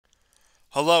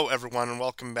Hello, everyone, and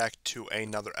welcome back to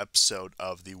another episode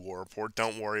of the War Report.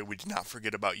 Don't worry, we did not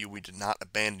forget about you. We did not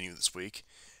abandon you this week.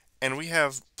 And we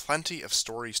have plenty of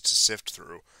stories to sift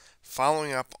through,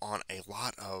 following up on a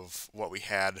lot of what we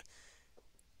had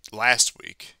last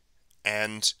week.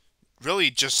 And really,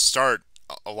 just start,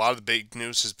 a lot of the big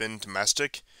news has been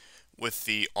domestic with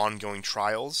the ongoing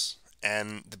trials.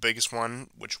 And the biggest one,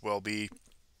 which will be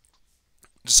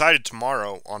decided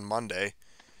tomorrow on Monday,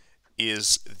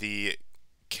 is the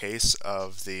case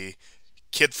of the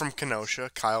kid from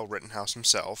Kenosha, Kyle Rittenhouse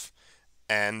himself,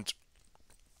 and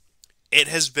it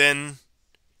has been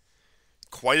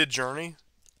quite a journey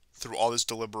through all this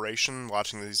deliberation,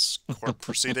 watching these court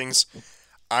proceedings.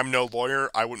 I'm no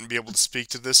lawyer. I wouldn't be able to speak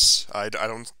to this. I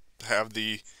don't have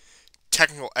the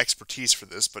technical expertise for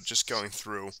this, but just going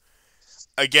through.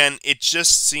 Again, it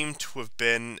just seemed to have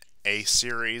been a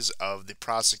series of the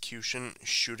prosecution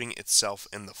shooting itself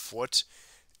in the foot,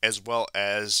 as well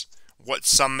as what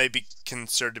some may be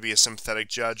considered to be a sympathetic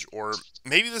judge, or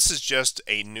maybe this is just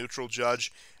a neutral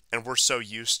judge, and we're so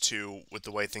used to with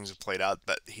the way things have played out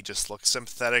that he just looks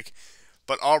sympathetic.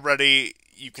 But already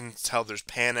you can tell there's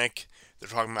panic. They're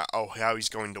talking about how he's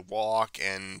going to walk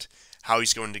and how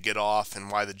he's going to get off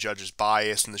and why the judge is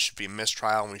biased and this should be a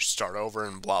mistrial and we should start over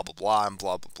and blah blah blah and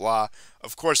blah blah blah.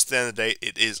 Of course, at the end of the day,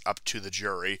 it is up to the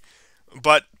jury.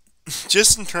 But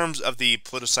just in terms of the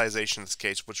politicization of this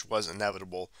case, which was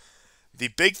inevitable, the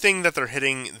big thing that they're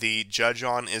hitting the judge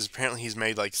on is apparently he's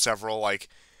made like several like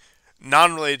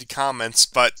non-related comments,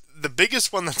 but the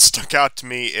biggest one that stuck out to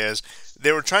me is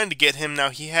they were trying to get him. Now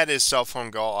he had his cell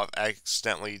phone go off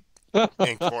accidentally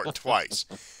in court twice,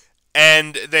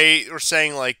 and they were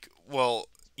saying like, well,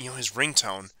 his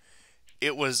ringtone,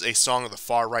 it was a song of the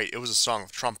far right. It was a song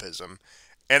of Trumpism.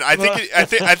 And I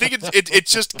think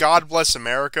it's just God Bless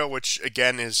America, which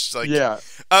again is like, Yeah.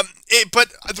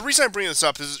 but the reason I bring this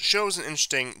up is it shows an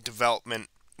interesting development,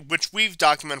 which we've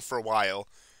documented for a while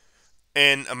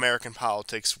in American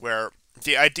politics, where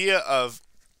the idea of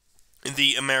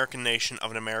the American nation,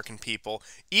 of an American people,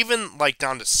 even like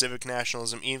down to civic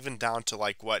nationalism, even down to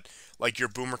like what like your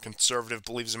boomer conservative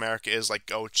believes America is,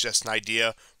 like, oh, it's just an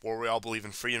idea where we all believe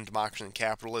in freedom, democracy, and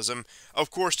capitalism.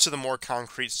 Of course, to the more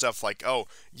concrete stuff like, oh,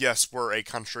 yes, we're a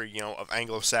country, of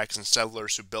Anglo-Saxon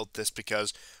settlers who built this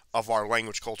because of our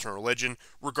language, culture, and religion,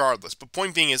 regardless. But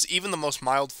point being is, even the most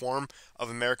mild form of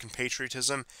American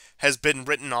patriotism has been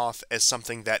written off as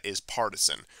something that is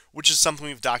partisan, which is something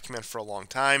we've documented for a long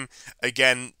time.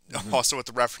 Again, Mhm. also with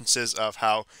the references of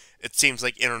how it seems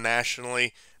like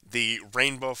internationally the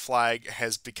rainbow flag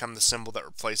has become the symbol that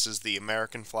replaces the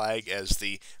American flag as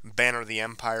the banner of the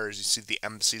empire, as you see the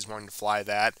embassies wanting to fly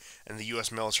that, and the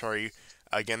U.S. military,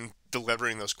 again,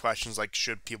 delivering those questions like,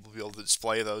 should people be able to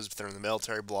display those if they're in the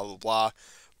military, blah, blah, blah.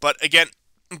 But again,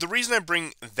 the reason I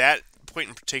bring that point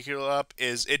in particular up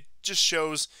is it just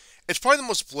shows it's probably the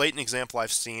most blatant example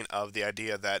I've seen of the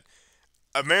idea that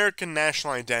American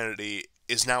national identity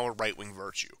is now a right wing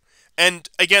virtue. And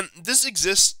again, this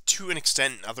exists to an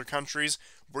extent in other countries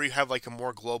where you have like a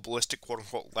more globalistic quote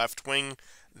unquote left wing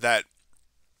that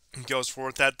goes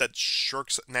forward that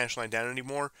shirks national identity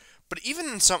more. But even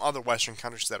in some other Western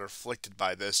countries that are afflicted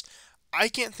by this, I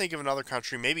can't think of another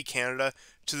country, maybe Canada,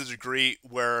 to the degree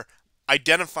where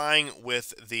identifying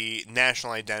with the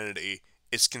national identity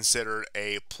is considered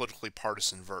a politically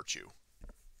partisan virtue.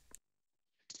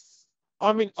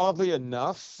 I mean, oddly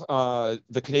enough,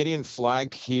 the Canadian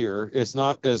flag here is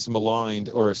not as maligned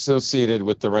or associated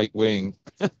with the right wing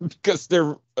because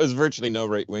there is virtually no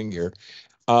right wing here.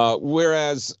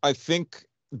 Whereas I think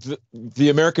the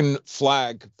American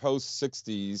flag post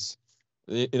 60s,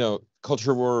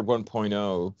 Culture War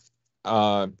 1.0,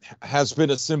 uh, has been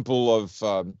a symbol of,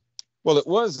 well, it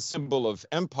was a symbol of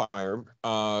empire,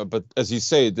 but as you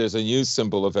say, there's a new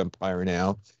symbol of empire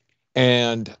now.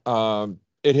 And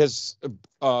it has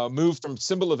moved from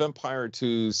symbol of empire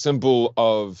to symbol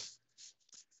of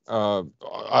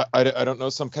I don't know,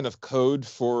 some kind of code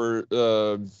for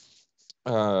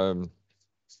um,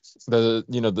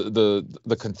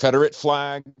 the Confederate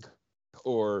flag,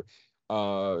 or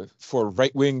for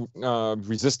right wing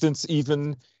resistance,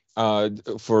 even for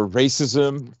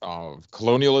racism,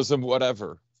 colonialism,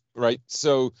 whatever. Right.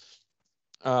 So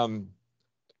um,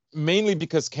 mainly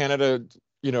because Canada,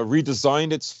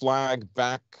 redesigned its flag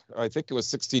back, I think it was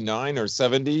 69 or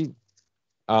 70.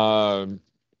 Um,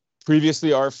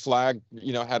 Previously, our flag,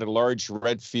 had a large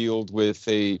red field with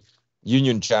a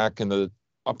Union Jack in the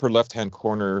upper left-hand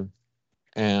corner,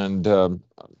 and a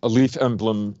leaf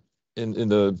emblem in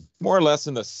the more or less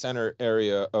in the center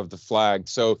area of the flag.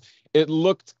 So it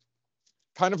looked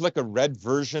kind of like a red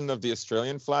version of the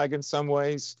Australian flag in some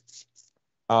ways.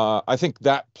 I think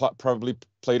that probably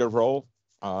played a role.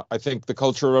 I think the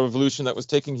Cultural Revolution that was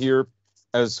taking here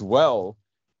as well,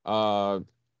 uh,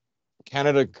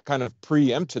 Canada kind of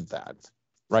preempted that,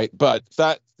 right? But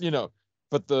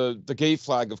but the gay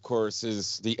flag, of course,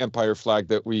 is the empire flag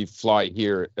that we fly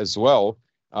here as well.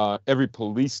 Every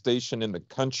police station in the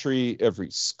country,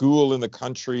 every school in the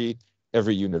country,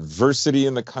 every university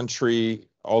in the country,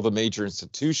 all the major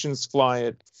institutions fly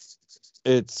it.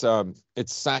 It's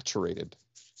saturated.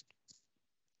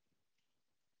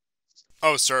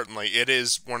 Oh, certainly. It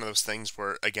is one of those things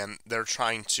where, again, they're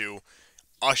trying to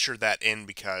usher that in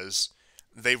because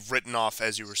they've written off,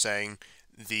 as you were saying,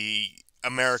 the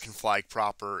American flag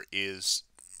proper is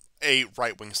a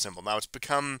right wing symbol. Now, it's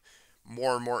become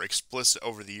more and more explicit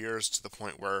over the years to the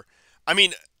point where, I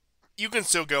mean, you can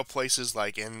still go places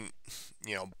like in,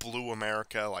 blue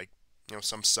America, like,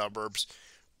 some suburbs,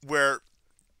 where,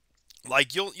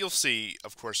 like, you'll see,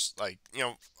 of course, like,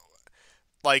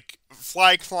 like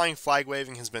flag flying, flag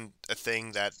waving has been a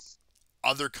thing that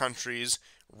other countries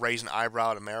raise an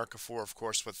eyebrow at America for, of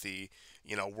course, with the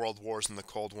world wars and the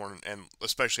Cold War, and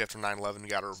especially after 9/11,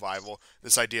 got a revival.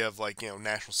 This idea of like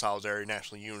national solidarity,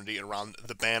 national unity around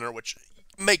the banner, which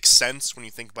makes sense when you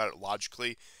think about it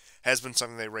logically, has been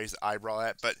something they raise the eyebrow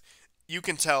at. But you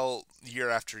can tell year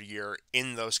after year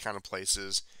in those kind of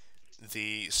places,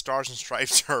 the stars and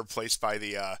stripes are replaced by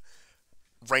the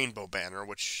rainbow banner,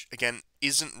 which again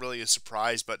isn't really a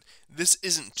surprise, but this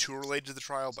isn't too related to the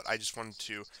trial, but I just wanted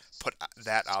to put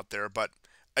that out there. But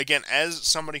again, as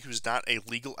somebody who's not a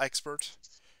legal expert,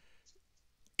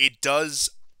 it does,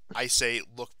 I say,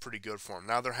 look pretty good for him.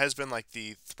 Now, there has been like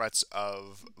the threats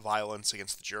of violence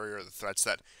against the jury, or the threats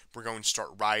that we're going to start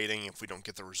rioting if we don't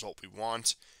get the result we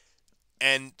want.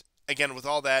 And again, with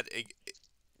all that,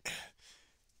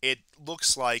 it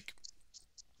looks like,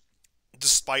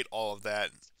 despite all of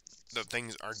that, that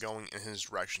things are going in his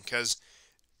direction. Because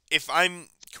if I'm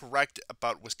correct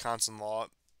about Wisconsin law,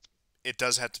 it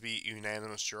does have to be a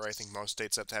unanimous jury. I think most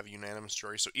states have to have a unanimous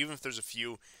jury. So even if there's a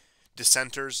few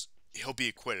dissenters, he'll be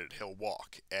acquitted. He'll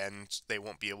walk, and they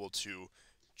won't be able to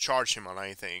charge him on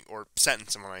anything or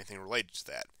sentence him on anything related to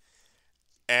that.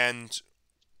 And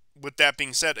with that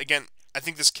being said, again, I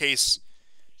think this case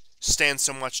stands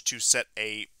so much to set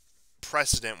a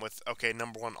precedent with, okay,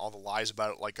 number one, all the lies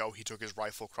about it, like, oh, he took his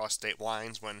rifle across state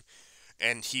lines when,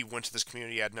 and he went to this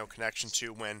community he had no connection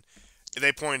to, when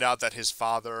they pointed out that his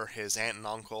father, his aunt and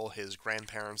uncle, his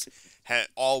grandparents had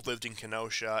all lived in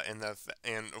Kenosha, and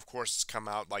of course it's come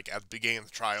out like at the beginning of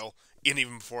the trial, and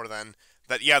even before then,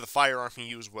 that yeah, the firearm he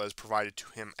used was provided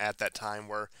to him at that time.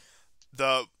 Where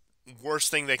the worst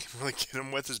thing they can really get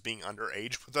him with is being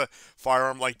underage with a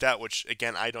firearm like that, which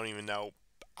again I don't even know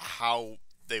how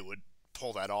they would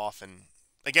pull that off. And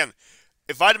again,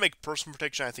 if I had to make a personal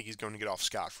prediction, I think he's going to get off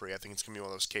scot free. I think it's going to be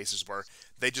one of those cases where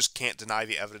they just can't deny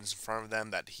the evidence in front of them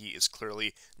that he is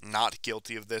clearly not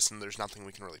guilty of this, and there's nothing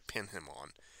we can really pin him on.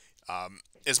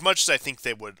 As much as I think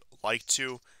they would like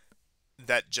to,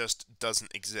 that just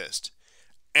doesn't exist.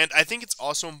 And I think it's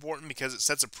also important because it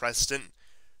sets a precedent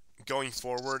going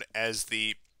forward as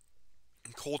the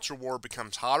culture war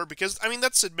becomes hotter. Because, I mean,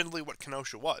 that's admittedly what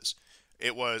Kenosha was.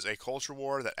 It was a culture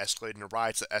war that escalated into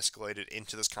riots that escalated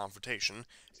into this confrontation.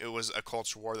 It was a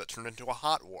culture war that turned into a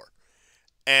hot war.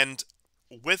 And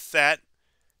with that,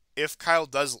 if Kyle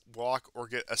does walk or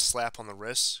get a slap on the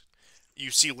wrist,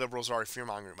 you see liberals already fear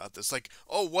mongering about this. Like,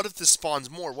 oh, what if this spawns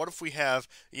more? What if we have,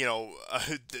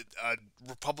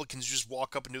 Republicans just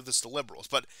walk up and do this to liberals?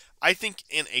 But I think,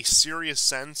 in a serious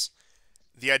sense,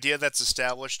 the idea that's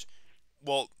established,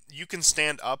 well, you can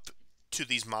stand up to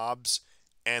these mobs,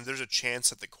 and there's a chance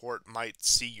that the court might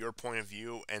see your point of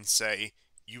view and say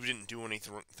you didn't do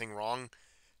anything wrong.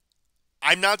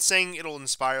 I'm not saying it'll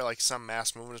inspire like some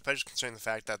mass movement, especially considering the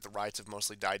fact that the riots have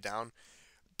mostly died down,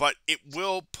 but it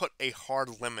will put a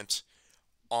hard limit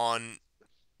on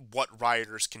what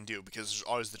rioters can do, because there's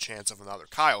always the chance of another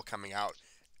Kyle coming out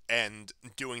and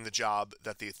doing the job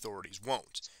that the authorities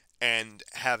won't, and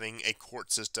having a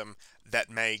court system that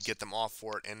may get them off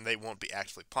for it and they won't be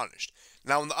actually punished.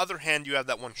 Now, on the other hand, you have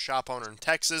that one shop owner in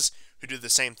Texas who did the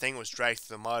same thing, was dragged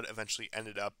through the mud, eventually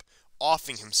ended up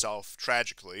offing himself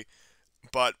tragically.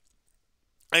 But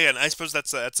again, I suppose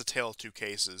that's a tale of two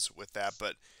cases with that.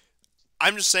 But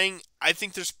I'm just saying, I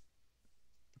think there's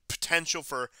potential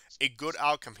for a good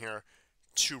outcome here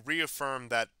to reaffirm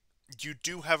that you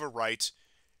do have a right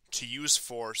to use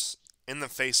force in the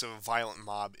face of a violent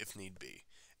mob if need be.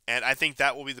 And I think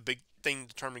that will be the big thing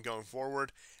determined going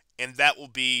forward. And that will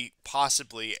be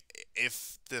possibly,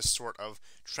 if this sort of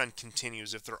trend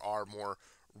continues, if there are more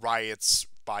riots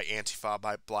by Antifa,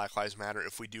 by Black Lives Matter,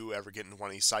 if we do ever get into one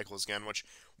of these cycles again, which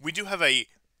we do have a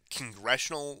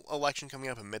congressional election coming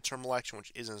up, a midterm election,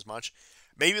 which isn't as much.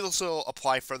 Maybe this will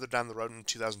apply further down the road in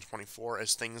 2024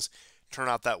 as things turn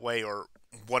out that way, or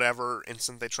whatever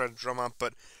instant they try to drum up.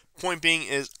 But point being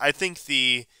is, I think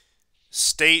the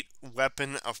state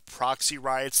weapon of proxy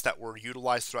riots that were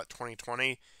utilized throughout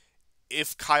 2020,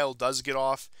 if Kyle does get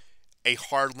off, a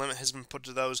hard limit has been put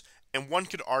to those. And one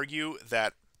could argue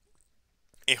that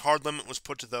a hard limit was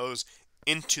put to those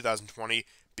in 2020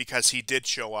 because he did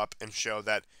show up and show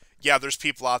that, yeah, there's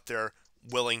people out there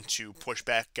willing to push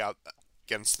back out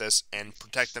against this and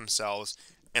protect themselves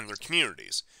and their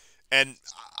communities. And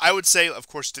I would say, of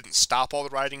course, it didn't stop all the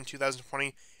rioting in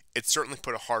 2020. It certainly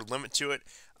put a hard limit to it.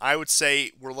 I would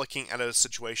say we're looking at a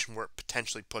situation where it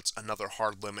potentially puts another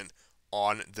hard limit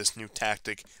on this new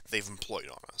tactic they've employed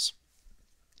on us.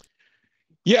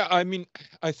 Yeah, I mean,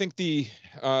 I think to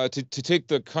take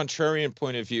the contrarian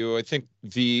point of view, I think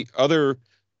the other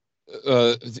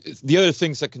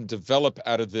things that can develop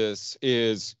out of this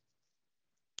is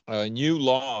new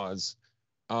laws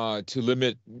to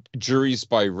limit juries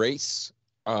by race.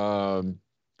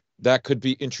 That could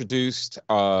be introduced.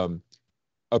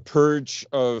 A purge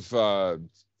of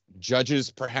judges,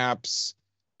 perhaps,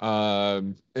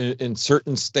 in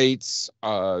certain states.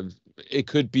 It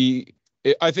could be.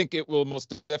 I think it will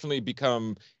most definitely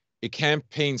become a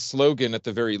campaign slogan at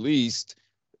the very least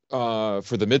for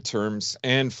the midterms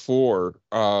and for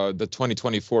the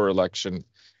 2024 election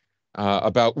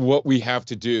about what we have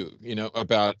to do,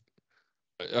 about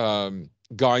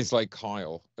guys like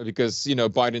Kyle, because,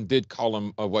 Biden did call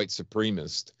him a white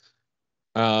supremacist.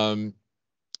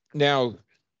 Now,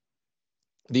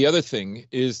 the other thing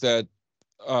is that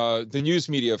the news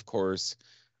media, of course,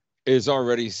 is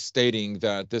already stating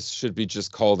that this should be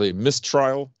just called a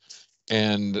mistrial,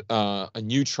 and a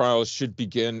new trial should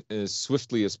begin as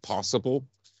swiftly as possible.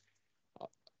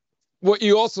 What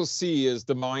you also see is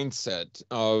the mindset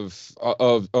of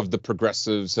the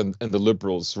progressives and the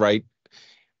liberals, right?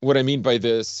 What I mean by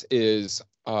this is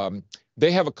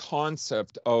they have a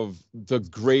concept of the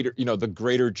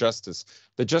greater justice,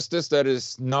 the justice that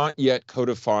is not yet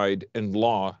codified in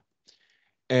law.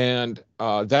 And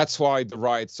that's why the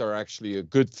riots are actually a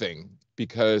good thing,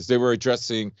 because they were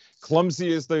addressing,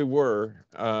 clumsy as they were,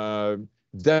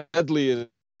 deadly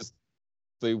as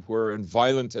they were, and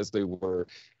violent as they were,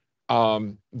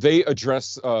 they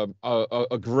address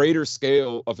a greater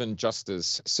scale of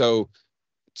injustice. So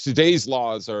today's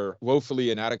laws are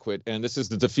woefully inadequate, and this is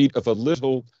the defeat of a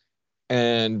little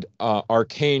and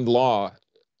arcane law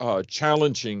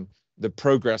challenging the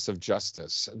progress of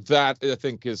justice. That, I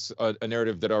think, is a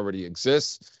narrative that already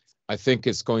exists. I think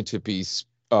it's going to be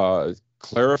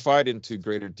clarified into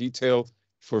greater detail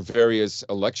for various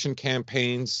election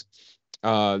campaigns.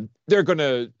 They're going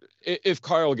to, if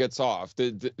Kyle gets off,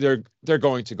 they're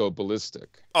going to go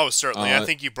ballistic. Oh, certainly. I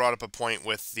think you brought up a point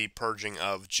with the purging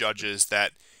of judges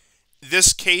that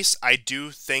this case, I do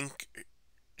think,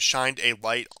 shined a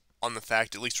light on the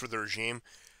fact, at least for the regime,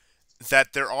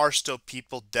 that there are still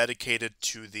people dedicated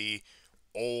to the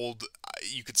old,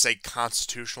 you could say,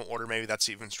 constitutional order. Maybe that's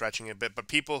even stretching a bit, but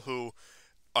people who,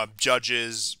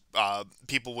 judges,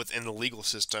 people within the legal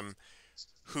system,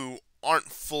 who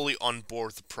aren't fully on board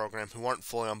with the program, who aren't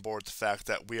fully on board with the fact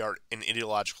that we are an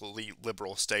ideologically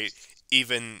liberal state,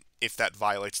 even if that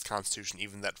violates the Constitution,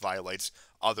 even that violates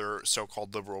other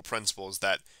so-called liberal principles,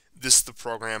 that this is the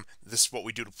program, this is what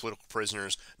we do to political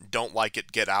prisoners, don't like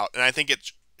it, get out. And I think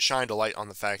it shined a light on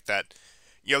the fact that,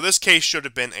 this case should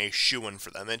have been a shoo-in for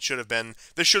them. This should have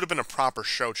been a proper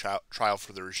show trial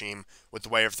for the regime with the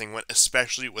way everything went,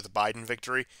 especially with a Biden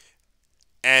victory.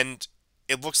 And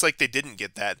it looks like they didn't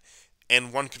get that.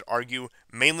 And one could argue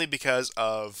mainly because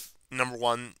of, number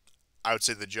one, I would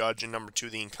say the judge, and number two,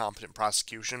 the incompetent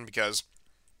prosecution, because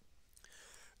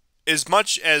as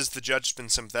much as the judge has been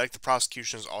sympathetic, the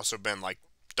prosecution has also been like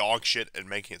dog shit at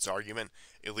making its argument,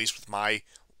 at least with my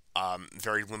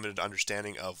very limited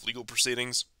understanding of legal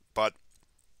proceedings. But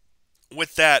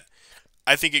with that,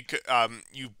 I think it could,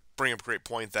 you bring up a great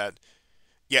point that,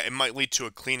 yeah, it might lead to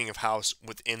a cleaning of house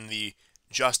within the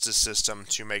justice system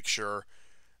to make sure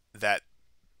that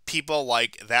people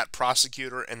like that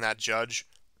prosecutor and that judge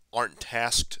aren't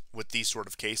tasked with these sort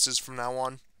of cases from now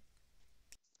on.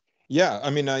 Yeah, I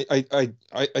mean,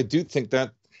 I do think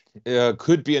that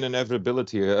could be an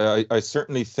inevitability. I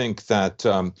certainly think that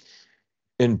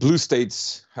in blue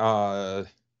states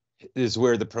is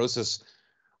where the process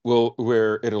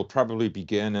where it'll probably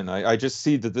begin. And I just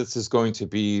see that this is going to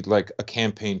be like a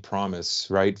campaign promise,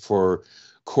 right? For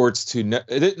courts to,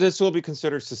 this will be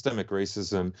considered systemic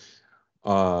racism,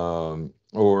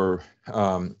 or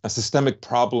a systemic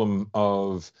problem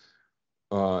of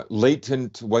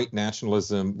latent white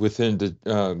nationalism within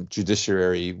the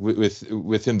judiciary,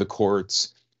 within the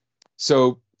courts.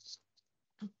 So,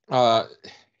 uh,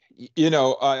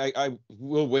 I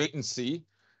will wait and see.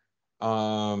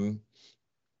 Um,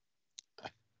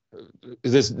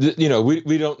 this,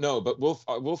 we don't know, but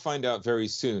we'll find out very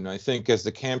soon. I think as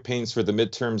the campaigns for the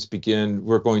midterms begin,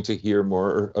 we're going to hear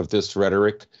more of this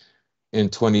rhetoric in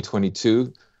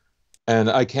 2022. And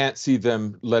I can't see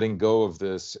them letting go of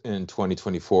this in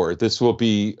 2024. This will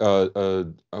be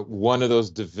one of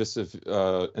those divisive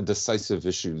and decisive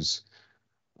issues.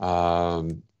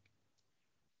 Um,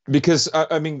 because,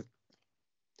 I mean,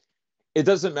 it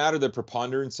doesn't matter the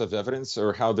preponderance of evidence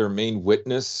or how their main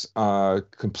witness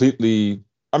completely.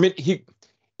 I mean,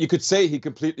 you could say he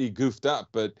completely goofed up,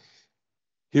 but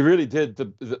he really did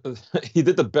he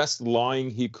did the best lying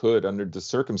he could under the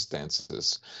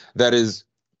circumstances. That is,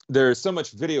 there's so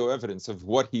much video evidence of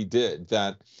what he did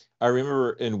that I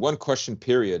remember in one question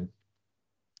period,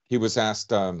 he was asked,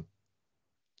 "Did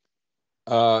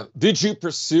you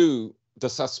pursue the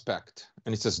suspect?"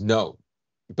 And he says, "No,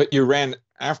 but you ran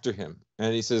after him."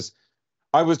 And he says,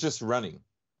 "I was just running."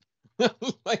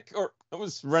 Like, or I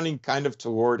was running kind of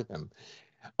toward him.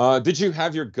 Did you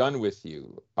have your gun with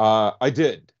you? I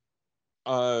did.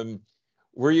 Um,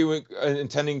 were you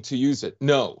intending to use it?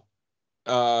 No.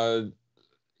 Uh,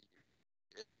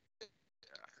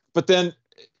 but then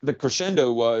the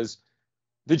crescendo was,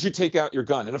 did you take out your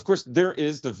gun? And of course, there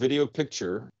is the video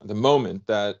picture, the moment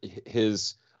that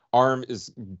his arm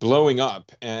is blowing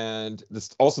up, and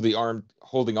this also the arm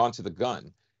holding onto the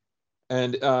gun.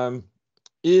 And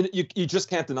you just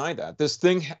can't deny that. This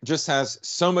thing just has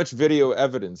so much video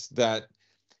evidence that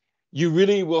you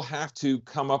really will have to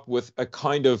come up with a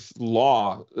kind of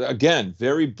law, again,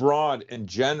 very broad and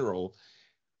general,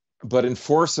 but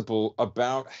enforceable,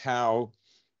 about how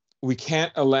we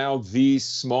can't allow these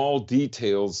small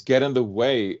details get in the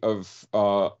way of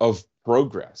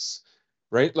progress,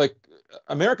 right? Like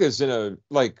America is in a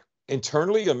like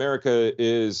internally, America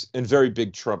is in very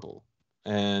big trouble,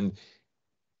 and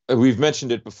we've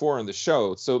mentioned it before on the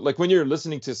show. So, like when you're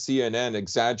listening to CNN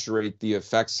exaggerate the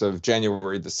effects of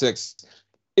January the 6th,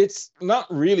 it's not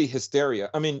really hysteria.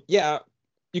 I mean, yeah,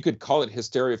 you could call it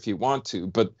hysteria if you want to,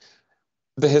 but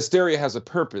the hysteria has a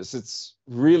purpose. It's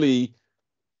really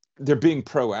they're being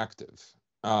proactive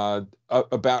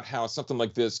about how something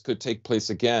like this could take place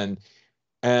again,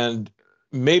 and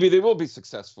maybe they will be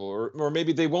successful, or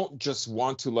maybe they won't just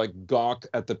want to like gawk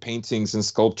at the paintings and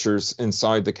sculptures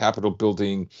inside the Capitol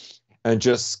building and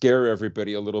just scare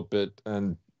everybody a little bit,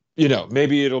 and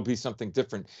maybe it'll be something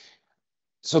different.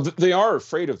 So they are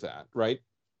afraid of that, right?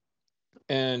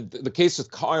 And the case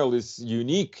with Kyle is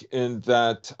unique in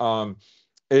that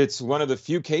it's one of the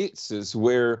few cases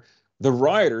where the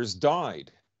rioters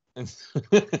died, and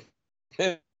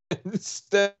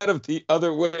instead of the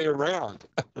other way around.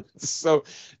 So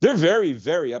they're very,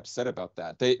 very upset about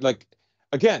that. They like,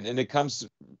 again, and it comes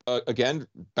again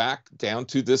back down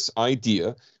to this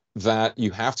idea that you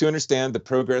have to understand the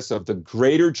progress of the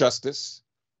greater justice,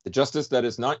 the justice that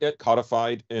is not yet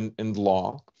codified in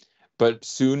law, but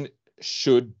soon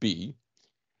should be,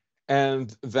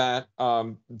 and that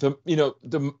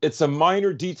it's a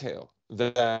minor detail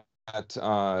that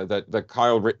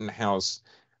Kyle Rittenhouse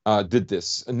did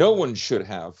this. No one should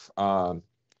have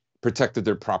protected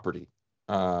their property.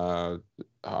 Uh,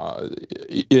 uh,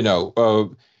 you know, uh,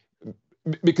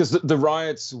 because the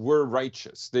riots were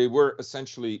righteous. They were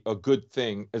essentially a good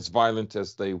thing, as violent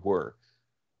as they were.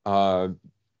 Uh,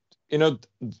 you know,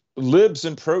 libs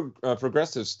and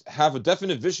progressives have a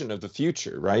definite vision of the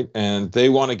future, right? And they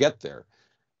want to get there.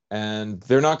 And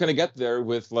they're not going to get there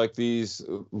with like these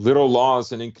little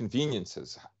laws and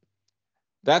inconveniences.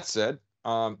 That said,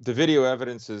 the video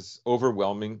evidence is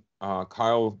overwhelming.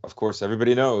 Kyle, of course,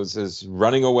 everybody knows, is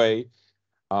running away.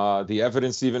 The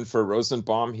evidence, even for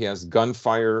Rosenbaum, he has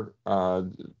gunfire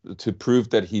to prove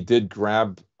that he did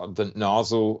grab the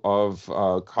nozzle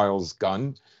of Kyle's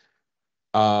gun.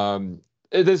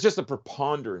 There's just a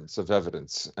preponderance of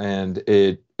evidence, and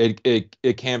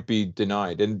it can't be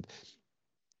denied. And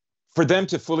for them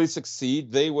to fully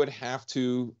succeed, they would have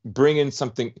to bring in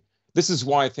something. This is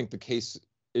why I think the case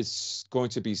is going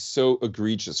to be so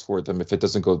egregious for them if it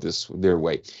doesn't go their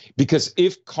way. Because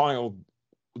if Kyle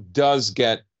does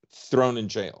get thrown in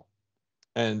jail,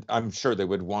 and I'm sure they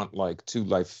would want like 2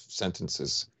 life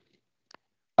sentences,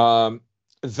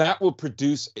 that will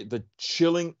produce the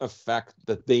chilling effect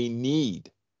that they need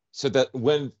so that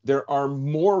when there are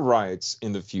more riots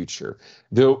in the future,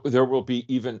 there will be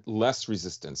even less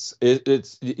resistance.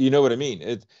 It's you know what I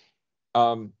mean.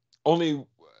 Um, only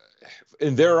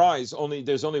in their eyes, only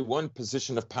there's only one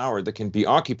position of power that can be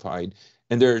occupied,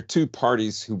 and there are two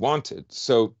parties who want it.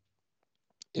 So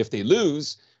if they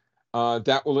lose,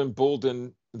 that will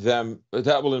embolden them.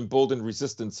 That will embolden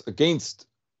resistance against,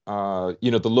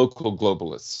 the local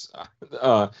globalists,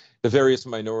 the various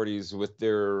minorities with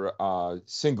their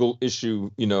single issue,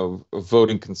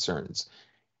 voting concerns.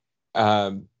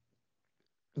 Um,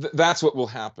 that's what will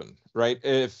happen, right?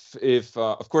 If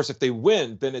of course, if they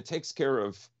win, then it takes care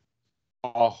of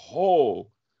a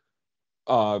whole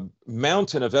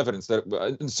mountain of evidence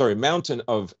mountain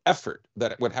of effort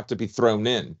that would have to be thrown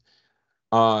in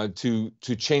to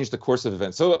change the course of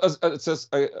events. So it says,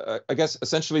 I guess,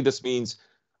 essentially, this means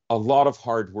a lot of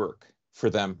hard work for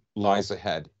them lies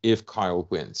ahead if Kyle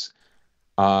wins.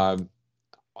 Um,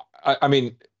 I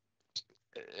mean,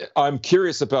 I'm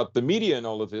curious about the media and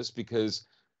all of this because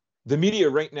the media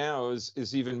right now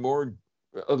is even more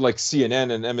like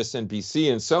CNN and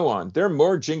MSNBC and so on. They're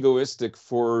more jingoistic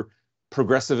for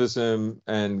progressivism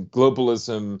and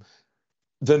globalism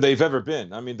than they've ever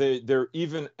been. I mean, they're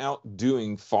even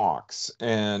outdoing Fox.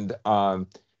 And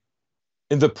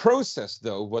in the process,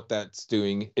 though, what that's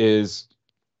doing is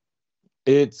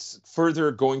it's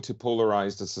further going to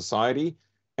polarize the society,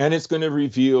 and it's going to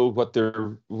reveal what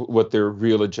their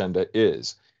real agenda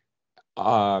is.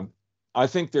 Um, I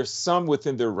think there's some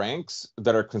within their ranks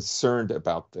that are concerned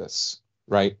about this,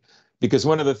 right? Because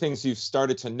one of the things you've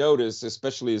started to notice,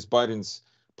 especially as Biden's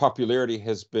popularity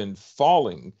has been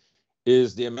falling,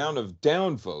 is the amount of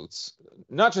downvotes,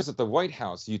 not just at the White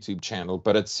House YouTube channel,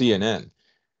 but at CNN.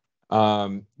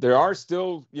 There are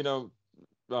still,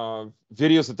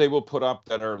 videos that they will put up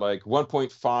that are like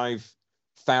 1.5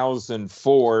 thousand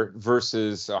for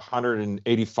versus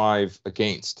 185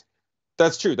 against.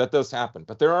 That's true. That does happen.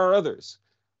 But there are others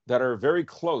that are very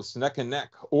close, neck and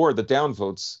neck, or the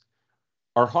downvotes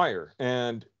are higher.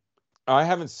 And I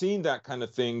haven't seen that kind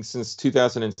of thing since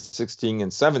 2016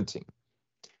 and 17.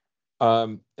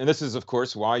 And this is, of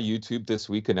course, why YouTube this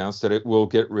week announced that it will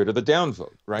get rid of the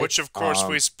downvote, right? Which, of course,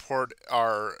 we support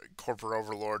our corporate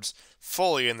overlords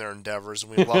fully in their endeavors,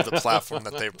 and we love the platform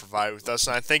that they provide with us.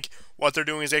 And I think what they're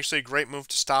doing is actually a great move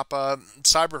to stop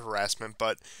cyber harassment.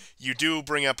 But you do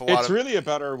bring up a lot It's of. really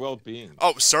about our well-being,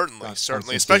 Oh, certainly,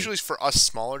 certainly, Constantine. especially for us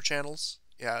smaller channels.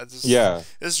 Yeah, Yeah,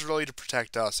 this is really to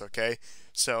protect us. Okay,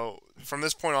 so from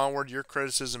this point onward, your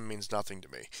criticism means nothing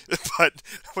to me. But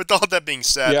with all that being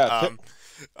said, yeah.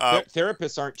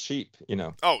 Therapists aren't cheap, you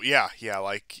know. oh yeah, yeah,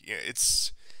 like yeah,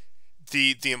 it's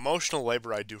the emotional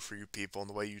labor I do for you people and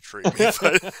the way you treat me.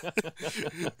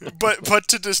 But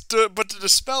to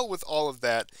dispel with all of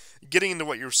that, getting into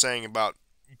what you were saying about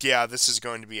yeah, this is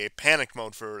going to be a panic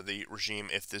mode for the regime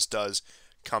if this does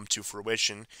come to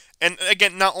fruition. And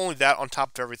again, not only that, on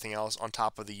top of everything else, on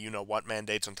top of the you know what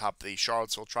mandates, on top of the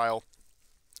Charlottesville trial,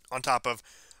 on top of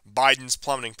Biden's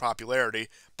plummeting popularity.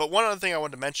 But one other thing I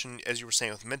wanted to mention, as you were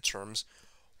saying with midterms,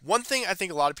 one thing I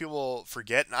think a lot of people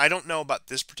forget, and I don't know about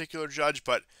this particular judge,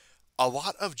 but a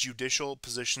lot of judicial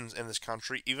positions in this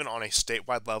country, even on a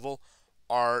statewide level,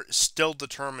 are still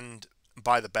determined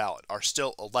by the ballot, are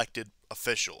still elected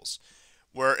officials.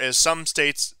 Whereas some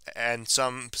states and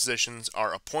some positions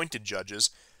are appointed judges,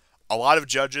 a lot of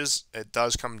judges, it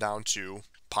does come down to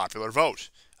popular vote.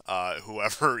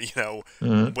 Whoever,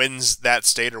 Mhm. wins that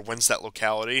state or wins that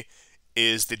locality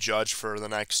is the judge for the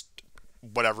next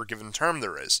whatever given term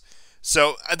there is.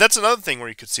 So that's another thing where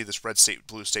you could see this red state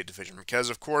blue state division because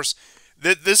of course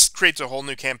this creates a whole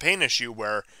new campaign issue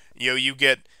where you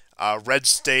get red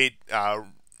state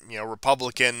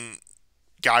Republican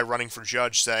guy running for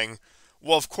judge saying,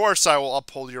 well, of course I will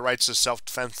uphold your rights to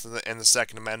self-defense and the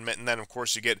Second Amendment, and then of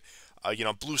course you get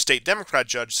blue state Democrat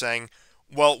judge saying,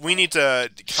 well, we need to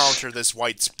counter this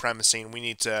white supremacy and we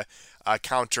need to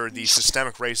counter the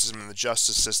systemic racism in the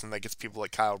justice system that gets people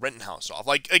like Kyle Rittenhouse off.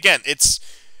 Like again, it's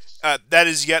that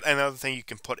is yet another thing you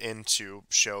can put in to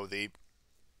show the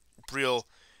real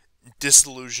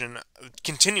disillusion,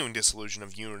 continuing disillusion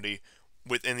of unity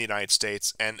within the United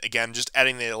States. And again, just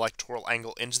adding the electoral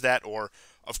angle into that, or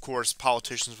of course,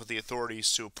 politicians with the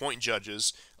authorities to appoint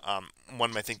judges.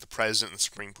 One might think the president and the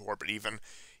Supreme Court, but even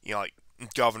like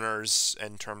governors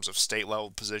in terms of state level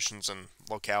positions and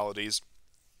localities.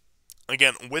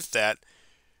 Again, with that,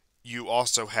 you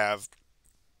also have.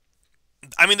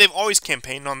 I mean, they've always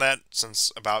campaigned on that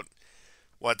since about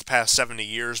the past 70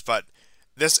 years, but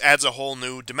this adds a whole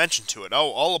new dimension to it.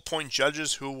 Oh, I'll appoint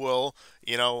judges who will,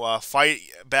 fight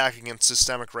back against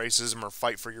systemic racism or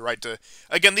fight for your right to.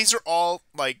 Again, these are all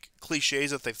like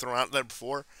cliches that they've thrown out there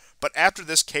before. But after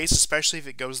this case, especially if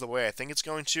it goes the way I think it's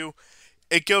going to,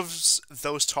 it gives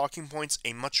those talking points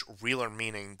a much realer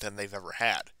meaning than they've ever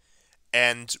had.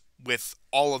 And with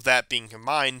all of that being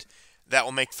combined, that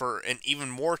will make for an even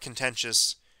more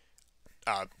contentious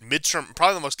midterm,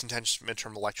 probably the most contentious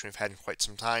midterm election we've had in quite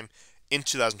some time in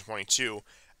 2022.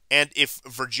 And if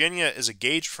Virginia is a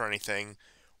gauge for anything,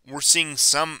 we're seeing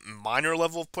some minor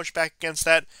level of pushback against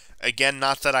that. Again,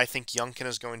 not that I think Youngkin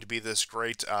is going to be this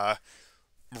great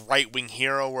right wing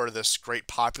hero or this great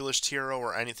populist hero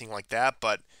or anything like that,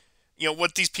 but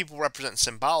what these people represent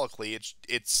symbolically,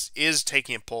 it's is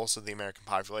taking a pulse of the American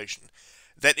population.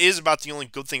 That is about the only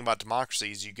good thing about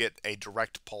democracy is you get a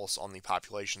direct pulse on the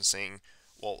population saying,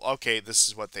 well, okay, this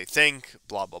is what they think,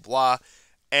 blah blah blah.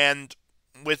 And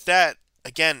with that,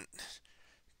 again,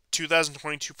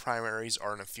 2022 primaries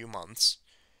are in a few months.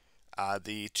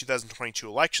 The 2022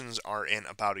 elections are in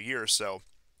about a year, so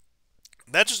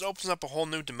that just opens up a whole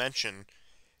new dimension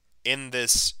in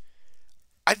this.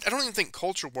 I don't even think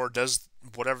culture war does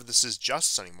whatever this is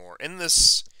justice anymore. In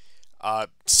this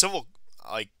civil,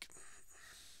 like,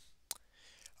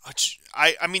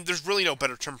 I mean, there's really no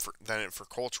better term than it for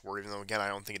culture war, even though, again, I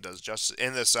don't think it does justice.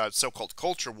 In this so-called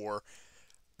culture war,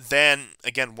 then,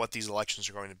 again, what these elections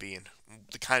are going to be and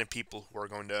the kind of people who are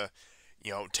going to,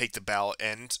 take the ballot.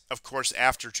 And, of course,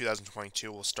 after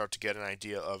 2022, we'll start to get an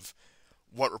idea of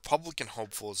what Republican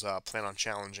hopefuls plan on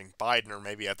challenging Biden, or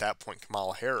maybe at that point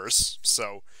Kamala Harris.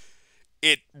 So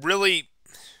it really,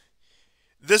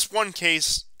 this one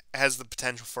case has the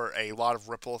potential for a lot of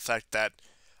ripple effect that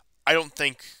I don't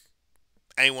think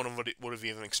anyone would have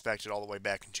even expected all the way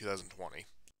back in 2020.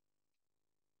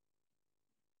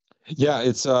 Yeah,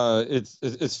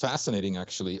 it's fascinating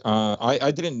actually.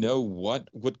 I didn't know what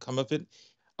would come of it.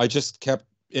 I just kept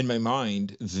in my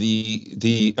mind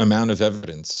the amount of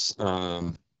evidence.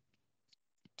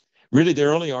 Really,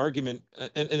 their only argument,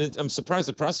 I'm surprised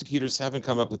the prosecutors haven't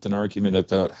come up with an argument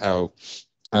about how,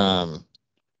 um,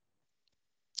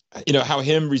 how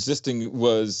him resisting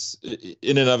was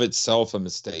in and of itself a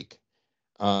mistake.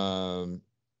 Um,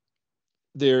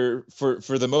 they're for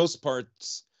the most part,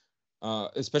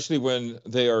 especially when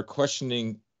they are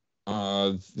questioning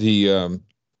the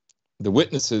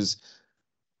witnesses,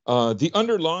 the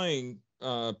underlying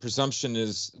presumption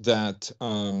is that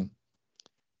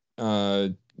uh,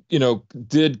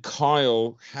 did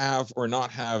Kyle have or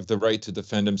not have the right to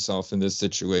defend himself in this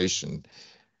situation,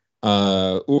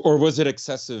 or was it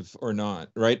excessive or not?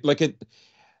 Right, like it.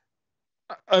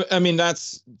 I mean,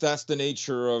 that's the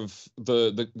nature of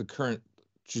the current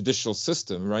judicial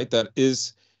system, right? That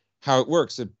is how it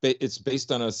works. It's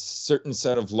based on a certain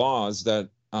set of laws that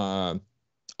I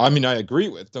mean, I agree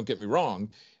with. Don't get me wrong,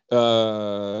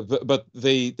 but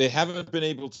they haven't been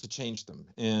able to change them,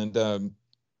 and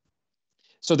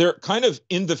so they're kind of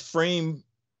in the frame.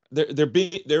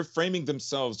 They're framing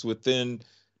themselves within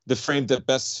the frame that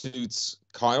best suits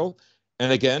Kyle.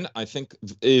 And again, I think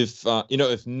if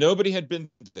if nobody had been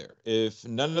there, if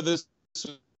none of this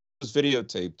was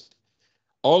videotaped,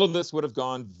 all of this would have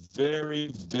gone very,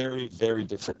 very, very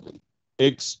differently,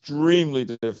 extremely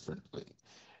differently.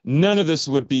 None of this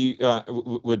would be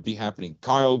happening.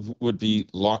 Kyle would be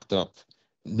locked up,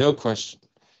 no question.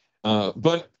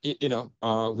 But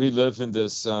we live in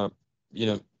this you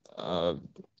know uh,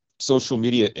 social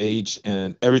media age,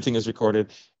 and everything is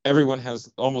recorded. Everyone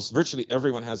has almost virtually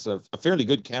everyone has a fairly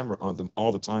good camera on them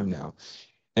all the time now,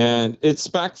 and it's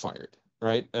backfired,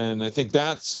 right? And I think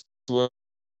that's what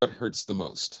hurts the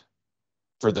most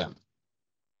for them.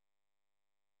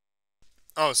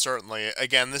 Oh, certainly.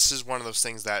 Again, this is one of those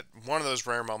things that one of those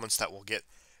rare moments that will get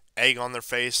egg on their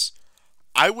face.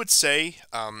 I would say,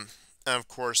 and of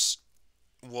course,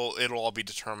 it'll all be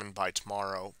determined by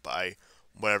tomorrow, by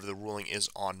whatever the ruling is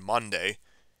on Monday,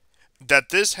 that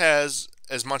this has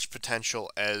as much potential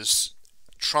as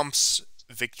Trump's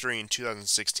victory in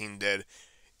 2016 did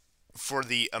for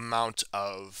the amount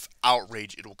of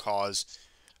outrage it will cause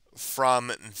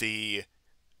from the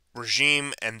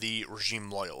regime and the regime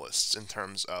loyalists in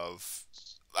terms of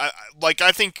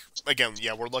I think again,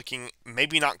 yeah, we're looking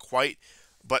maybe not quite,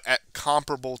 but at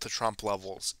comparable to Trump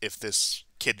levels if this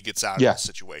kid gets out of Yeah, this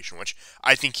situation, which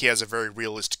I think he has a very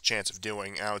realistic chance of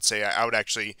doing. And I would say I would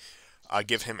actually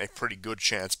give him a pretty good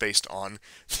chance based on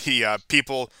the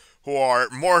people who are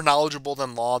more knowledgeable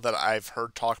than law that I've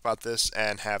heard talk about this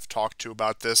and have talked to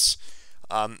about this.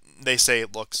 They say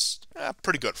it looks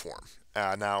pretty good for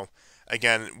him. Now,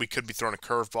 again, we could be thrown a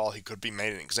curveball. He could be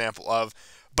made an example of.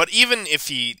 But even if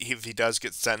he does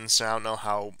get sentenced, I don't know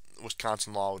how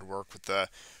Wisconsin law would work with the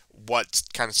what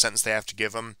kind of sentence they have to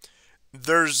give him.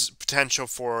 There's potential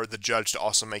for the judge to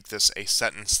also make this a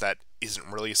sentence that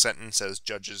isn't really a sentence, as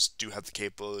judges do have the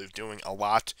capability of doing a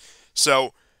lot.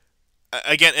 So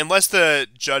again, unless the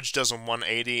judge does a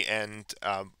 180 and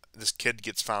this kid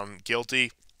gets found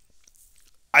guilty,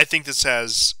 I think this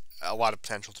has a lot of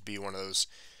potential to be one of those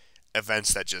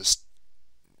events that just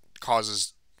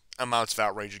causes amounts of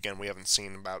outrage again we haven't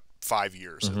seen in about 5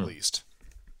 years at Hmm. least.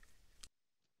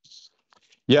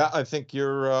 Yeah, I think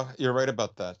you're right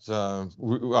about that.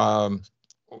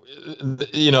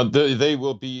 You know, they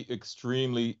will be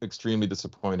extremely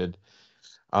disappointed.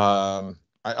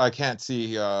 I can't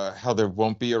see how there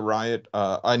won't be a riot.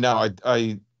 I know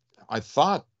I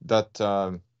thought that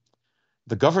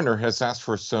the governor has asked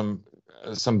for some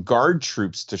guard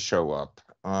troops to show up.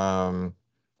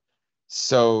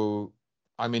 So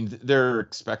I mean they're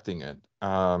expecting it.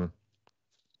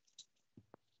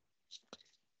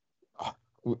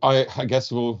 I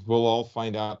guess we'll all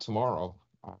find out tomorrow.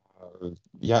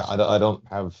 Yeah, I don't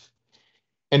have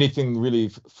anything really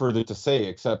further to say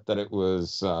except that it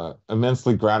was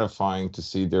immensely gratifying to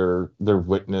see their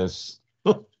witness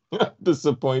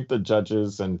disappoint the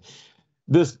judges and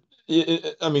this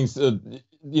I mean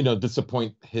you know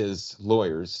disappoint his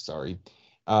lawyers. Sorry,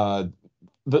 uh,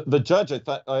 the judge. I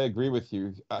thought I agree with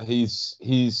you. He's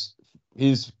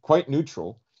quite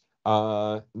neutral,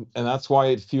 and that's why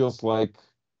it feels like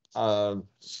uh,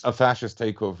 a fascist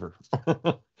takeover.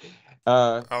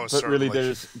 Oh, But really,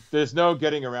 certainly. there's no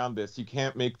getting around this. You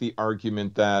can't make the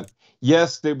argument that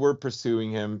yes, they were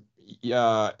pursuing him,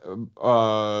 yeah,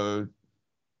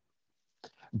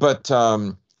 but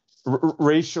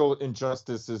racial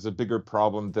injustice is a bigger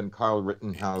problem than Kyle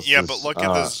Yeah, but Rittenhouse's look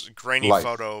at this grainy life.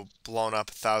 photo blown up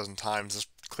 1,000 times. This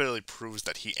clearly proves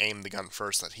that he aimed the gun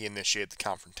first, that he initiated the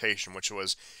confrontation, which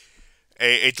was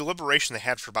a deliberation they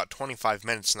had for about 25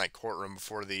 minutes in that courtroom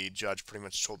before the judge pretty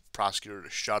much told the prosecutor to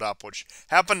shut up, which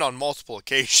happened on multiple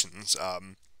occasions.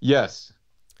 Yes,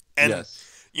 And yes.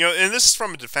 and this is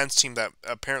from a defense team that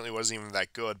apparently wasn't even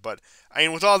that good. But I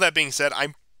mean, with all that being said,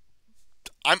 I'm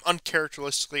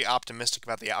uncharacteristically optimistic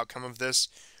about the outcome of this.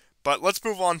 But let's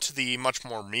move on to the much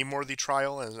more meme-worthy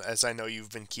trial, as I know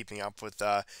you've been keeping up with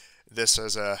this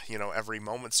as a every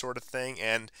moment sort of thing.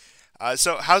 And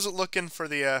so, how's it looking for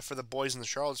the boys in the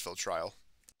Charlottesville trial?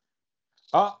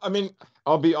 I mean,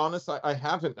 I'll be honest, I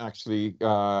haven't actually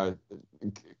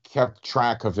kept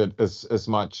track of it as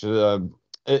much.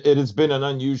 It has been an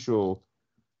unusual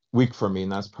week for me,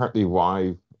 and that's partly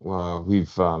why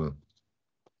we've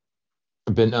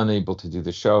been unable to do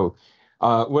the show.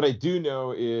 What I do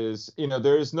know is, you know,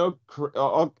 there is no,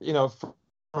 you know,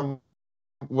 from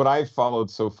what I've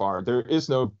followed so far, there is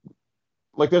no,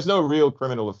 like, there's no real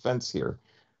criminal offense here.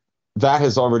 That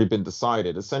has already been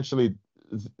decided. Essentially,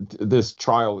 this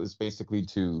trial is basically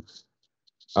to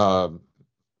um,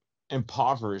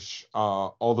 impoverish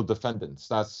all the defendants.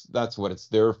 That's what it's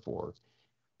there for.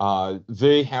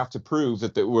 They have to prove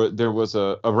that there was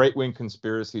a right-wing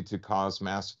conspiracy to cause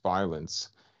mass violence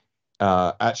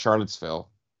at Charlottesville,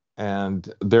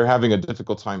 and they're having a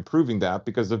difficult time proving that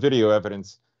because the video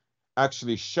evidence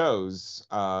actually shows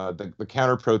the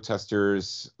counter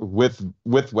protesters with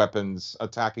weapons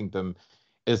attacking them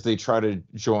as they try to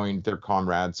join their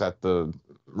comrades at the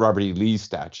Robert E. Lee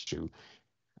statue.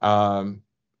 Um,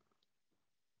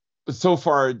 so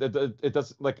far, it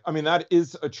does like I mean that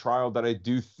is a trial that I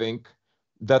do think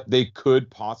that they could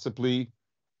possibly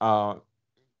uh,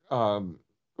 um,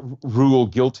 rule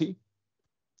guilty.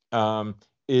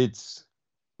 It's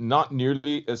not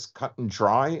nearly as cut and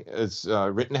dry as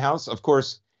Rittenhouse. Of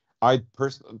course,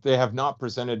 they have not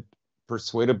presented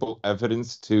persuadable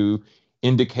evidence to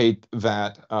indicate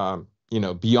that you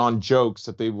know beyond jokes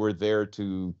that they were there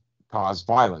to cause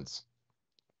violence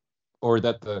or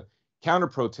that the counter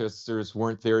protesters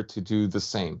weren't there to do the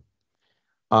same.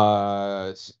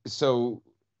 So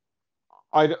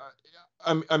I,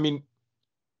 I mean,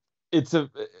 it's a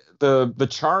the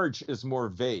charge is more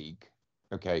vague,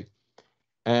 okay,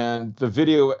 and the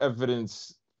video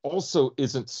evidence also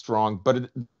isn't strong, but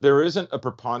there isn't a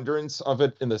preponderance of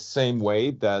it in the same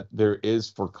way that there is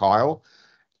for Kyle.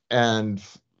 And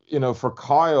you know, for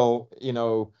Kyle, you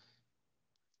know,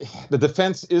 the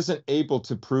defense isn't able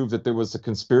to prove that there was a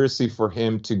conspiracy for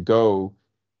him to go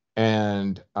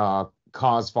and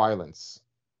cause violence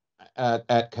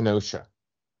at Kenosha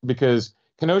because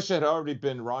Kenosha had already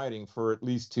been rioting for at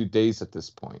least 2 days at this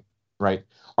point, right?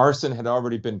 Arson had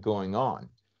already been going on.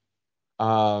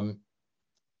 Um,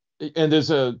 and there's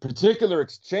a particular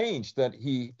exchange that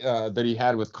he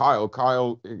had with Kyle.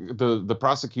 Kyle, the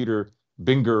prosecutor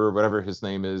Binger or whatever his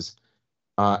name is,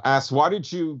 asked, why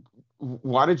did you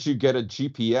get a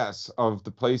GPS of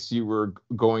the place you were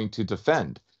going to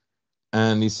defend?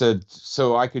 And he said,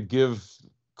 so I could give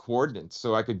coordinates,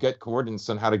 so I could get coordinates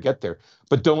on how to get there.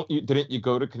 But didn't you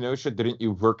go to Kenosha? Didn't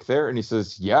you work there? And he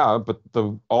says, yeah, but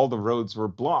all the roads were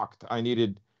blocked. I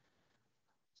needed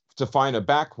to find a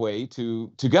back way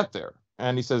to get there.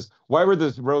 And he says, why were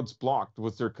the roads blocked?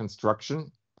 Was there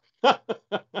construction?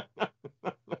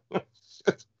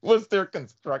 Was there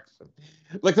construction?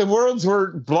 Like the roads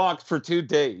were blocked for 2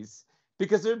 days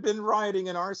because there'd been rioting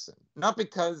and arson, not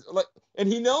because like, and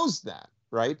he knows that,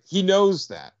 right? He knows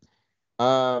that.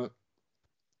 Um,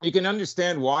 you can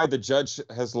understand why the judge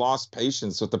has lost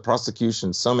patience with the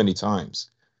prosecution so many times.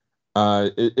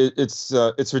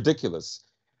 It's ridiculous.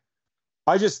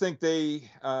 I just think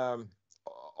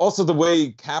also the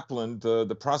way Kaplan,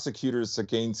 the prosecutors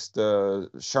against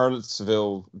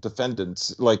Charlottesville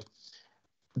defendants, like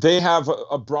they have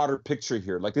a broader picture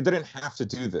here. Like they didn't have to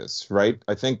do this, right?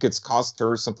 I think it's cost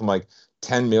her something like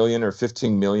 10 million or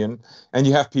 15 million. And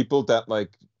you have people that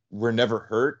like were never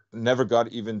hurt, never got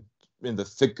even in the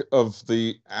thick of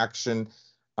the action,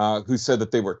 who said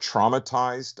that they were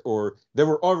traumatized or they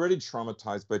were already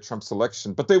traumatized by Trump's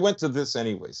election, but they went to this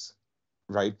anyways,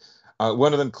 right?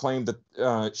 One of them claimed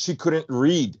that she couldn't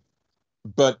read,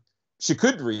 but she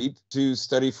could read to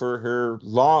study for her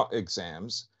law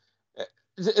exams.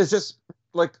 It's just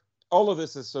like all of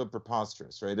this is so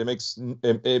preposterous, right?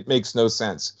 It makes no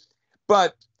sense.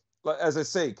 But as I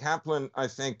say, Kaplan, I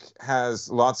think, has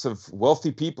lots of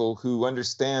wealthy people who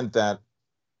understand that,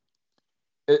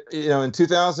 in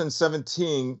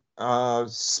 2017,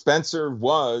 Spencer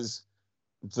was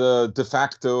the de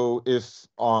facto, if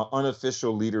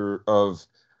unofficial, leader of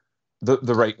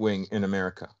the right wing in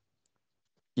America.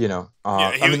 Yeah,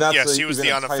 I mean, that's yes, he was even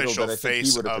the a title unofficial that I think he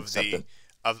face would have of accepted.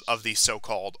 the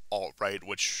so-called alt-right,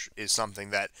 which is something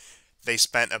that they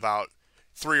spent about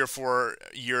 3 or 4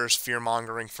 years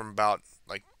fear-mongering from about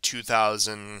like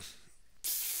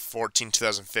 2014,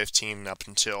 2015 up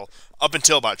until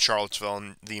about Charlottesville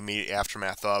and the immediate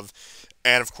aftermath of.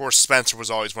 And of course, Spencer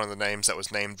was always one of the names that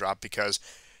was name dropped because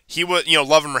he was,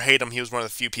 love him or hate him, he was one of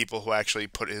the few people who actually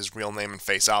put his real name and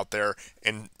face out there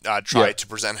and Yeah, tried to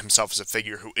present himself as a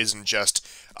figure who isn't just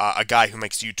a guy who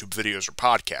makes YouTube videos or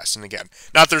podcasts. And again,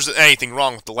 not that there's anything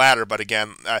wrong with the latter, but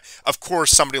again, of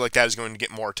course, somebody like that is going to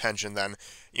get more attention than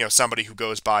somebody who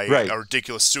goes by right. a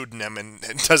ridiculous pseudonym and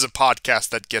does a podcast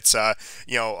that gets a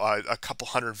couple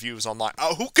hundred views online.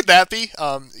 Oh, who could that be?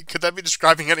 Could that be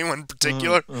describing anyone in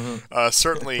particular? Mm-hmm.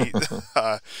 Certainly,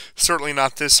 certainly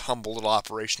not this humble little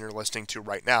operation you're listening to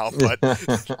right now. But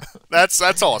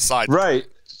that's all aside. Right.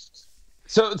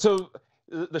 So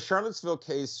the Charlottesville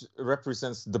case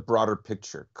represents the broader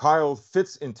picture. Kyle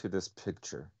fits into this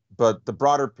picture, but the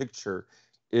broader picture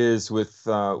is with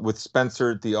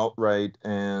Spencer, the alt-right,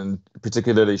 and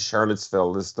particularly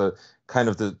Charlottesville is the kind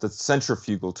of the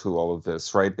centrifugal to all of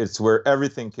this, right? It's where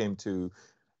everything came to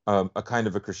a kind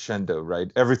of a crescendo,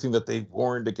 right? Everything that they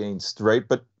warned against, right?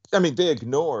 But I mean, they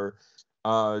ignore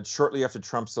shortly after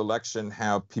Trump's election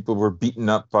how people were beaten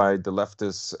up by the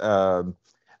leftists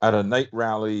at a night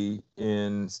rally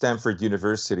in Stanford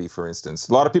University, for instance.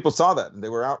 A lot of people saw that and they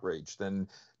were outraged. And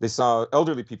they saw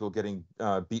elderly people getting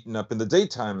beaten up in the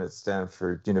daytime at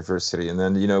Stanford University. And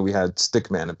then, we had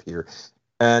Stickman appear.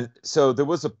 And so there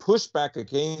was a pushback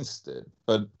against it.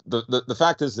 But the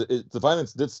fact is that the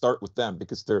violence did start with them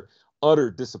because their utter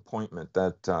disappointment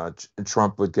that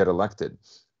Trump would get elected.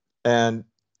 And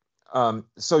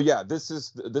so yeah, this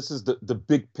is the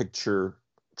big picture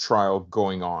trial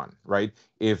going on, right?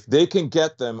 If they can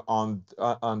get them on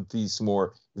these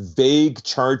more vague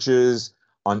charges,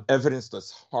 on evidence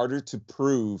that's harder to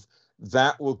prove,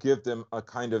 that will give them a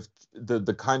kind of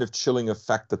the kind of chilling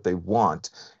effect that they want.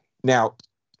 Now,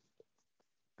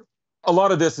 a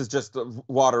lot of this is just the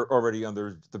water already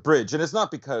under the bridge, and it's not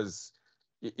because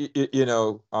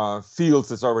Fields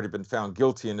has already been found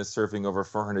guilty and is serving over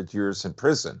 400 years in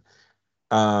prison.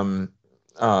 Um,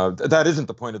 that isn't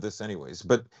the point of this, anyways.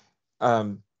 But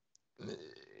um,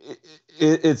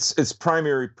 its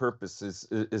primary purpose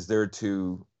is there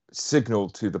to signal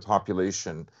to the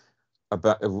population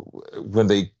about when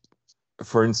they,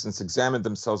 for instance, examine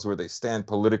themselves where they stand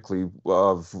politically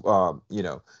of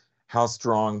how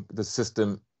strong the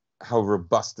system, how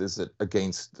robust is it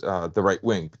against the right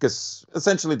wing? Because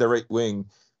essentially the right wing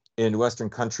in Western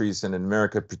countries and in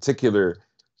America in particular,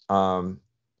 um,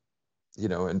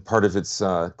 and part of its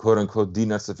quote unquote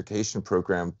denazification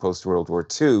program post World War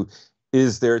II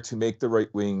is there to make the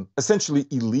right wing essentially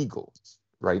illegal,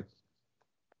 right?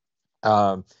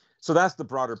 Um, so that's the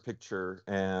broader picture,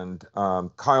 and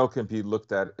Kyle can be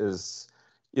looked at as,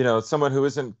 someone who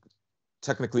isn't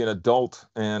technically an adult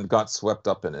and got swept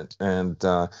up in it, and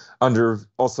under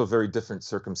also very different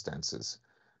circumstances.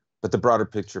 But the broader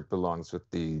picture belongs with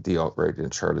the alt-right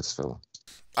in Charlottesville.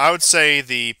 I would say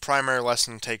the primary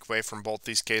lesson to take away from both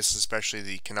these cases, especially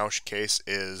the Kenosha case,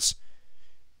 is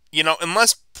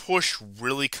unless push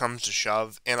really comes to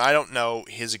shove, and I don't know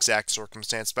his exact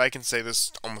circumstance, but I can say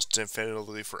this almost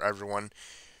definitively for everyone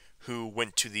who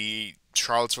went to the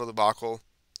Charlottesville debacle,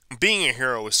 being a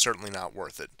hero is certainly not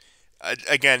worth it.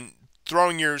 Again,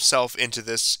 throwing yourself into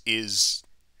this is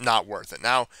not worth it.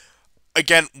 Now,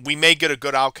 again, we may get a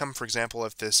good outcome. For example,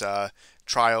 if this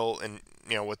trial and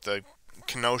with the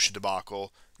Kenosha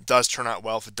debacle does turn out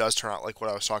well, if it does turn out like what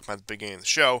I was talking about at the beginning of the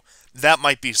show, that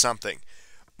might be something.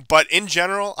 But in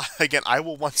general, again, I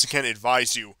will once again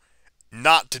advise you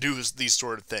not to do these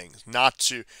sort of things. Not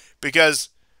to, because,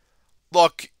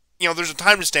 look, there's a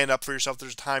time to stand up for yourself,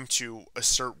 there's a time to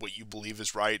assert what you believe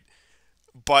is right,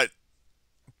 but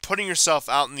putting yourself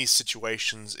out in these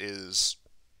situations is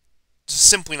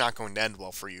simply not going to end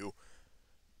well for you.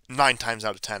 9 times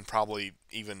out of 10, probably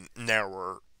even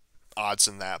narrower odds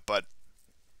than that. But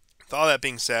with all that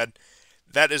being said,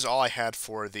 that is all I had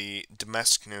for the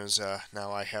domestic news.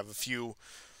 Now I have a few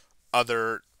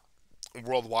other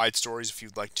worldwide stories if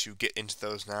you'd like to get into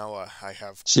those now. I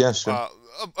have Yeah, sure. uh,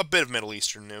 a bit of Middle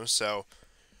Eastern news. So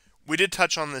we did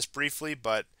touch on this briefly,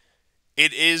 but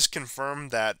it is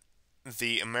confirmed that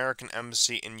the American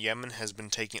embassy in Yemen has been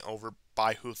taken over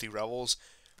by Houthi rebels.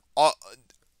 Uh,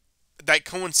 that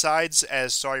coincides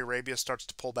as Saudi Arabia starts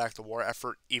to pull back the war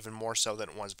effort even more so than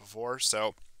it was before.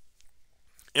 So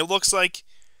it looks like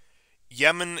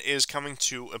Yemen is coming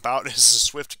to about as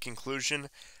swift a conclusion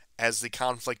as the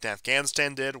conflict in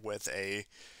Afghanistan did, with a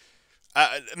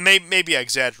maybe I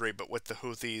exaggerate, but with the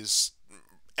Houthis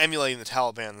emulating the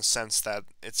Taliban in the sense that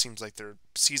it seems like they're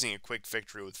seizing a quick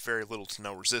victory with very little to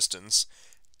no resistance,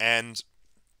 and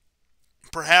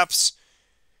perhaps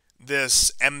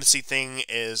this embassy thing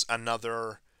is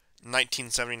another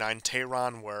 1979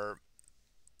 Tehran where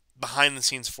behind the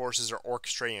scenes forces are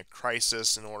orchestrating a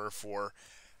crisis in order for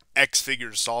X figure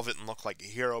to solve it and look like a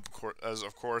hero. As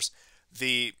of course,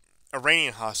 the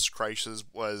Iranian hostage crisis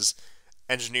was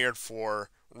engineered for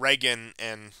Reagan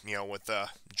and with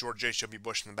George H.W.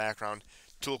 Bush in the background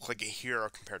to look like a hero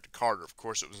compared to Carter. Of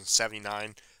course, it was in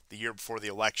 '79, the year before the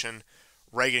election.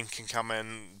 Reagan can come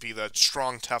in, be the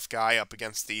strong, tough guy up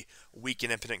against the weak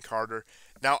and impotent Carter.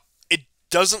 Now, it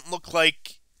doesn't look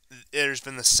like there's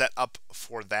been the setup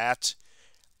for that.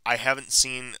 I haven't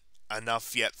seen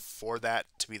enough yet for that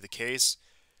to be the case,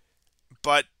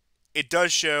 but it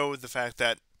does show the fact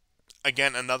that,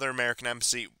 again, another American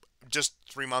embassy. Just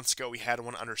 3 months ago, we had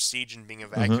one under siege and being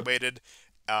Hmm. evacuated.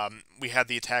 We had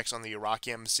the attacks on the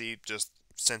Iraqi embassy just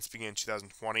since beginning of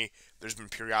 2020. There's been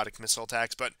periodic missile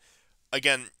attacks, but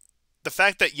again, the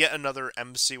fact that yet another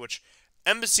embassy, which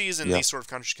embassies in Yeah. these sort of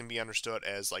countries can be understood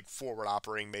as like forward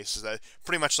operating bases, that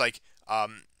pretty much like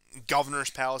governor's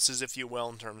palaces, if you will,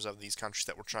 in terms of these countries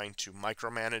that we're trying to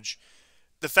micromanage.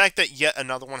 The fact that yet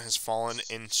another one has fallen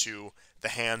into the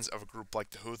hands of a group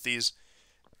like the Houthis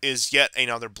is yet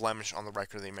another blemish on the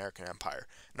record of the American empire.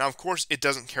 Now, of course, it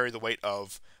doesn't carry the weight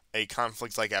of a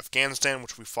conflict like Afghanistan,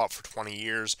 which we fought for 20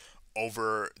 years,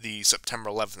 over the September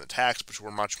 11th attacks, which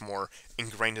were much more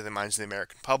ingrained in the minds of the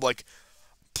American public.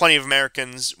 Plenty of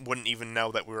Americans wouldn't even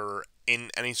know that we were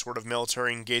in any sort of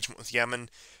military engagement with Yemen.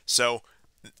 So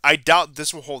I doubt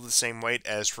this will hold the same weight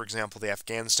as, for example, the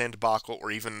Afghanistan debacle or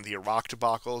even the Iraq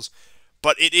debacles.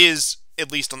 But it is,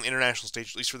 at least on the international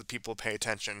stage, at least for the people to pay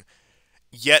attention,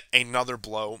 yet another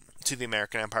blow to the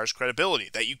American empire's credibility.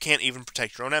 That you can't even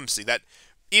protect your own embassy. That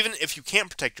even if you can't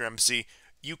protect your embassy,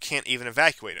 you can't even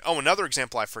evacuate it. Oh, another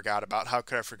example I forgot about. How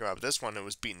could I forget about this one? It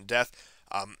was beaten to death.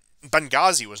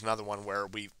 Benghazi was another one where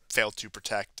we failed to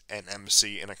protect an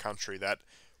embassy in a country that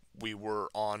we were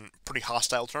on pretty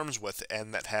hostile terms with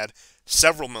and that had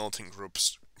several militant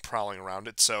groups prowling around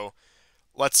it. So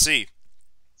let's see.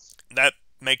 That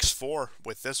makes four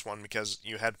with this one because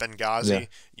you had Yeah. Benghazi,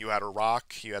 you had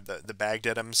Iraq, you had the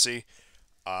Baghdad embassy,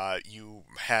 you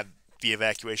had the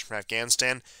evacuation from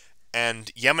Afghanistan,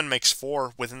 and Yemen makes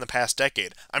four within the past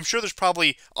decade. I'm sure there's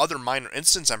probably other minor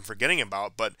incidents I'm forgetting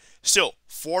about, but still,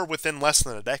 four within less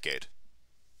than a decade.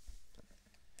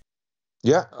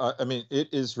 Yeah. I mean, it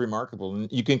is remarkable.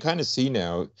 And you can kind of see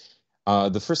now,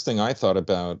 the first thing I thought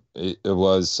about it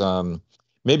was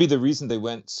maybe the reason they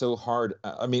went so hard.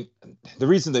 I mean, the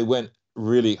reason they went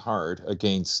really hard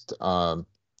against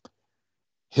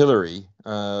Hillary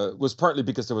was partly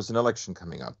because there was an election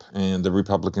coming up, and the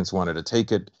Republicans wanted to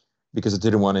take it because it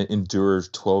didn't want to endure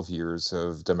 12 years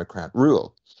of Democrat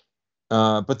rule.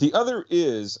 But the other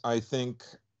is, I think,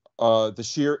 the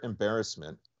sheer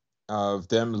embarrassment of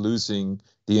them losing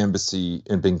the embassy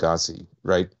in Benghazi,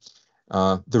 right?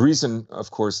 The reason,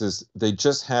 of course, is they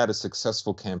just had a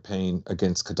successful campaign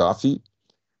against Gaddafi,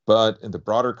 but in the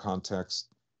broader context,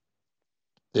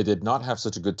 they did not have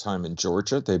such a good time in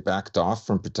Georgia. They backed off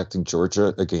from protecting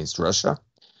Georgia against Russia.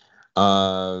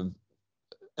 Uh,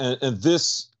 and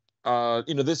this,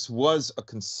 this was a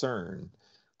concern,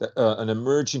 that, an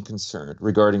emerging concern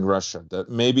regarding Russia, that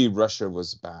maybe Russia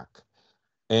was back.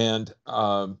 And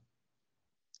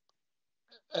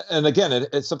and again,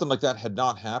 something like that had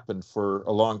not happened for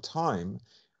a long time.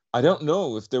 I don't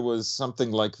know if there was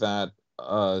something like that.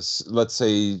 Let's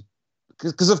say,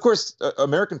 because of course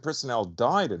American personnel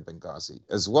died in Benghazi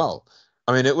as well.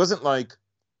 I mean, it wasn't like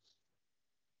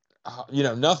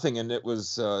nothing, and it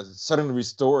was suddenly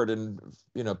restored, and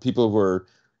people were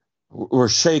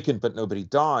shaken, but nobody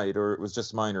died, or it was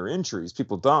just minor injuries.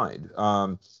 People died.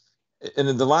 And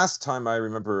then the last time I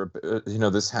remember,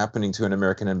 this happening to an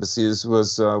American embassy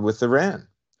was with Iran.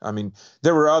 I mean,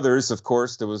 there were others, of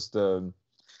course. There was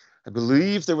I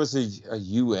believe there was a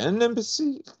UN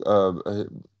embassy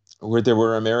where there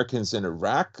were Americans in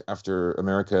Iraq after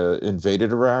America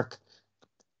invaded Iraq.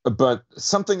 But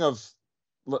something of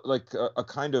like a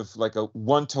kind of like a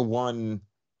one-to-one,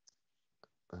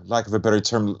 lack of a better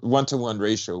term, one-to-one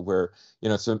ratio where,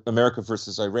 it's America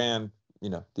versus Iran,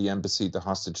 the embassy, the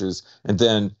hostages, and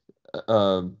then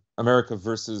uh, America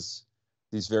versus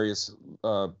these various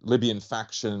Libyan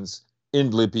factions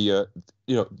in Libya.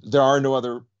 There are no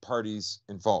other parties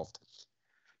involved.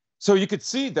 So you could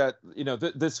see that,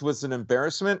 this was an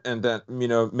embarrassment, and that,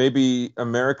 maybe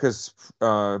America's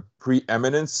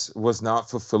preeminence was not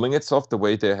fulfilling itself the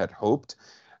way they had hoped.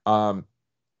 Um,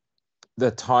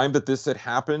 the time that this had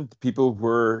happened, people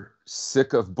were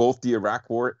sick of both the Iraq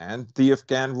War and the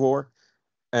Afghan War.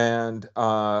 And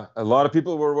a lot of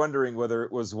people were wondering whether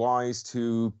it was wise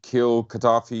to kill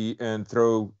Gaddafi and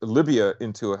throw Libya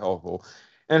into a hellhole.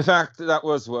 In fact, that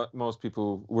was what most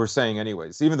people were saying,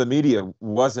 anyways. Even the media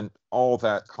wasn't all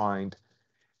that kind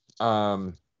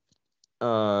um,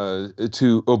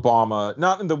 to Obama.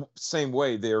 Not in the same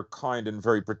way they're kind and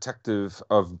very protective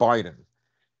of Biden.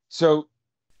 So,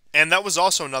 And that was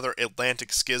also another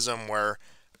Atlantic schism where,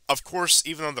 of course,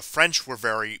 even though the French were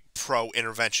very pro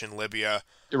intervention in Libya,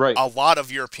 right. a lot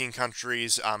of European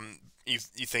countries,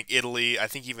 you think Italy, I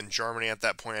think even Germany at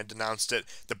that point had denounced it.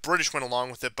 The British went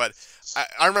along with it, but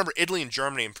I remember Italy and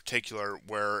Germany in particular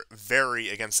were very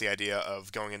against the idea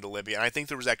of going into Libya. And I think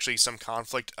there was actually some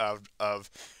conflict of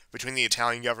between the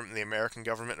Italian government and the American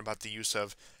government about the use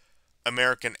of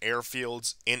American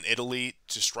airfields in Italy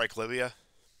to strike Libya.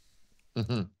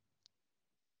 Mhm.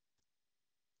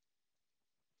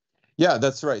 Yeah,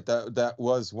 that's right. That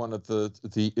was one of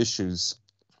the issues.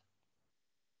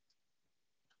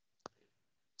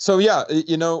 So yeah, it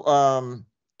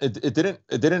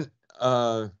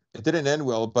didn't end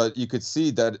well, but you could see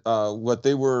that what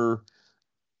they were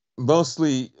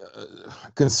mostly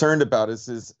concerned about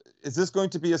is this going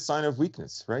to be a sign of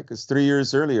weakness, right? Because 3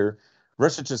 years earlier,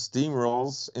 Russia just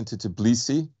steamrolls into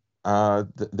Tbilisi.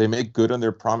 They make good on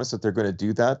their promise that they're going to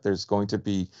do that. There's going to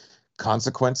be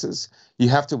consequences. You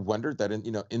have to wonder that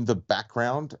in the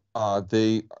background,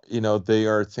 they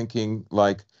are thinking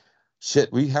like,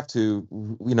 shit, we have to,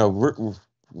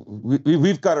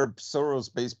 we've got our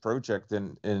Soros-based project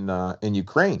in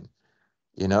Ukraine.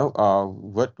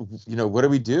 What what do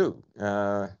we do?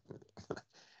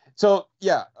 So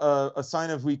yeah, a sign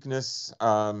of weakness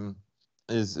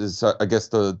is I guess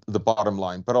the bottom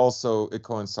line, but also it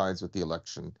coincides with the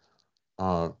election.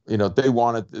 They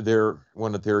wanted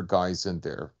their guys in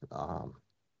there,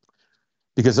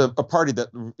 because a party that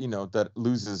that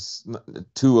loses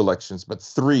two elections, but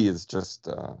three is just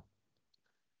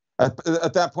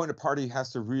at that point a party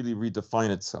has to really redefine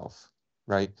itself,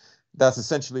 right? That's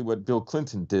essentially what Bill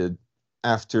Clinton did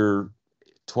after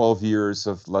 12 years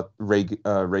of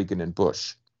Reagan and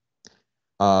Bush.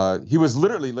 He was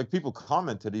literally, like, people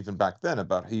commented even back then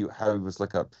about how he was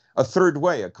like a third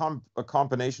way, a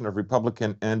combination of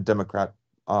Republican and Democrat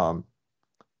um,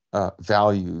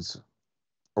 values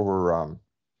or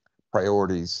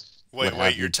priorities, what Wait,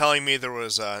 have you're you. telling me there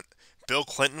was a Bill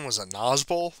Clinton was a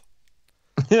Nosbol?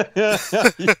 Yes,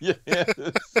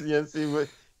 yes,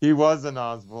 he was an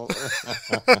Oswald.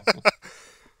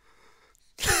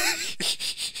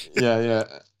 Yeah,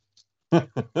 yeah.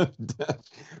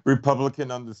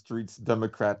 Republican on the streets,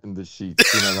 Democrat in the sheets,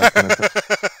 that kind of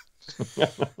thing.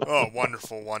 Oh, wonderful.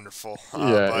 wonderful,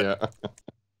 wonderful. Yeah, But yeah.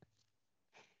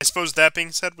 I suppose that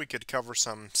being said, we could cover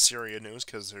some Syria news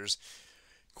because there's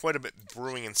quite a bit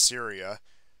brewing in Syria.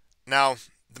 Now,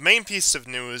 the main piece of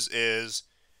news is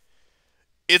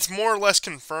it's more or less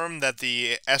confirmed that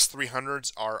the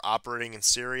S-300s are operating in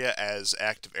Syria as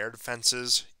active air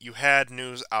defenses. You had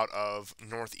news out of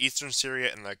northeastern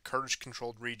Syria and the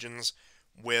Kurdish-controlled regions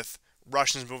with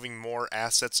Russians moving more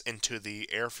assets into the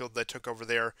airfield they took over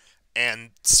there,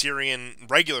 and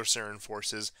regular Syrian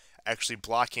forces actually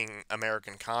blocking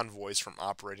American convoys from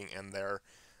operating in their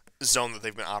zone that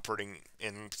they've been operating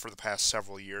in for the past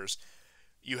several years.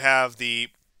 You have the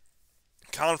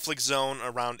conflict zone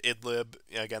around Idlib.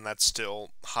 Again, that's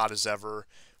still hot as ever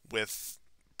with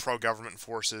pro government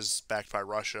forces backed by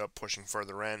Russia pushing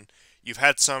further in. You've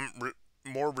had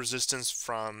more resistance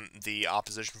from the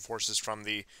opposition forces from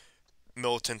the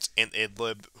militants in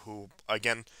Idlib, who,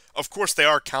 again, of course, they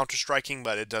are counter striking,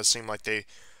 but it does seem like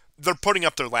they're putting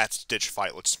up their last ditch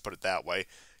fight. Let's just put it that way.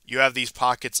 You have these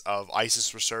pockets of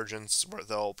ISIS resurgence where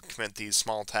they'll commit these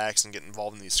small attacks and get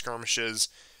involved in these skirmishes,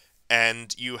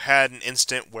 and you had an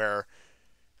incident where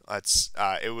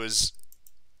it was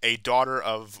a daughter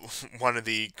of one of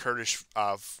the Kurdish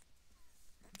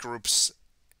groups,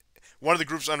 one of the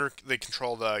groups under the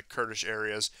control of the Kurdish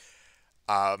areas,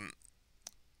 um,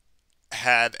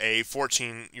 had a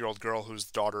 14-year-old girl who's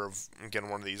the daughter of, again,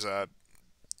 one of these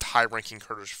high-ranking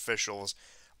Kurdish officials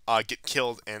get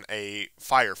killed in a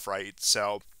firefight.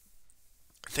 So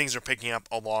things are picking up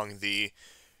along the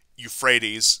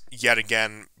Euphrates yet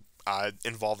again,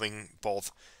 involving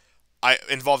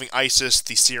ISIS,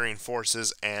 the Syrian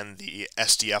forces, and the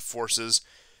SDF forces.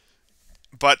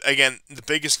 But again, the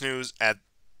biggest news at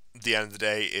the end of the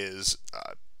day is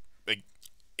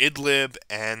Idlib,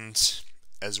 and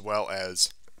as well as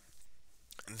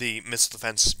the missile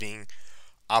defenses being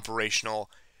operational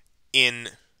in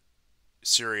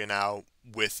Syria now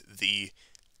with the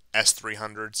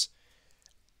S-300s.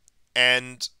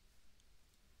 And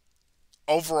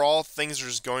overall, things are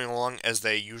just going along as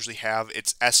they usually have.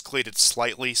 It's escalated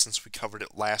slightly since we covered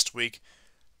it last week,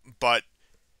 but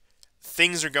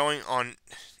things are going on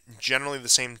generally the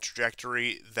same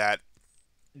trajectory that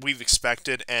we've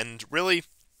expected, and really,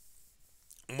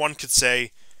 one could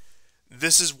say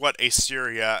this is what a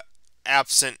Syria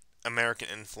absent American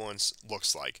influence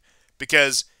looks like.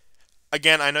 Because,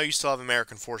 again, I know you still have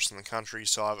American forces in the country, you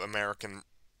still have American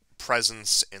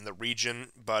presence in the region,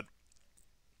 but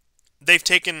they've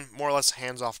taken more or less a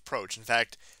hands-off approach. In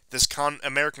fact, this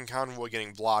American convoy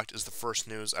getting blocked is the first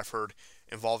news I've heard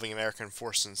involving American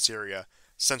forces in Syria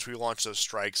since we launched those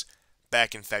strikes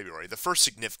back in February. The first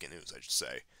significant news, I should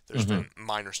say. There's Hmm. been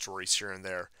minor stories here and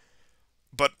there.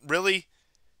 But really,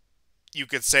 you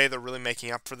could say they're really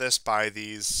making up for this by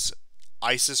these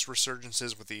ISIS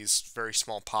resurgences with these very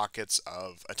small pockets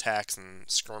of attacks and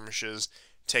skirmishes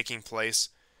taking place.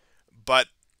 But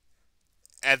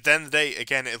at the end of the day,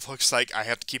 again, it looks like I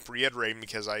have to keep reiterating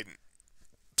because I'm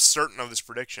certain of this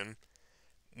prediction.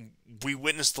 We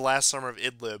witnessed the last summer of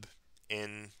Idlib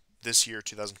in this year,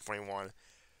 2021,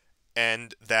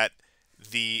 and that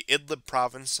the Idlib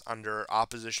province under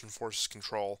opposition forces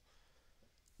control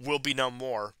will be no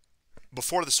more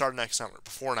before the start of next summer,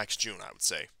 before next June, I would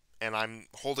say. And I'm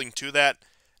holding to that,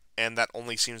 and that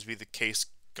only seems to be the case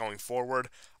going forward.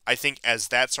 I think as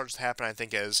that starts to happen, I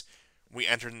think as we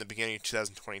entered in the beginning of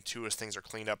 2022, as things are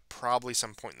cleaned up, probably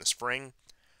some point in the spring,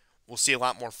 we'll see a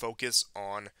lot more focus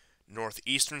on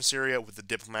northeastern Syria with the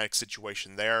diplomatic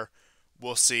situation there.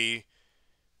 We'll see,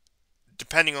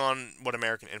 depending on what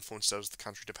American influence does with the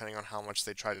country, depending on how much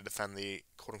they try to defend the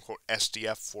quote unquote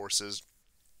SDF forces,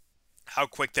 how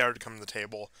quick they are to come to the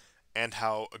table, and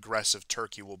how aggressive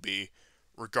Turkey will be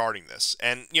regarding this.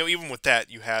 And, even with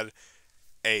that, you had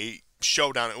a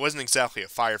showdown. It wasn't exactly a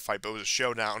firefight, but it was a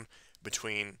showdown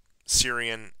between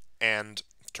Syrian and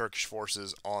Turkish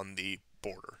forces on the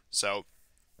border. So,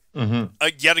 Hmm.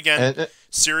 yet again, And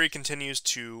Syria continues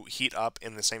to heat up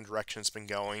in the same direction it's been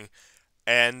going,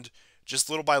 and just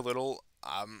little by little,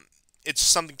 it's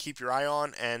something to keep your eye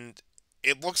on. And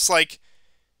it looks like,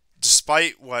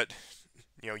 despite what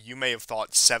you may have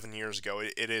thought 7 years ago,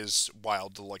 it is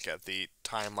wild to look at the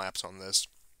time lapse on this.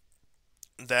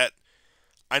 That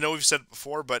I know we've said it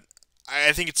before, but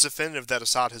I think it's definitive that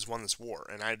Assad has won this war,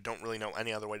 and I don't really know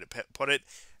any other way to put it.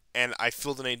 And I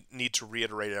feel the need to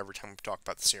reiterate it every time we talk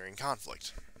about the Syrian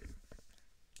conflict.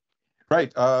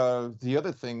 right. The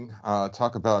other thing,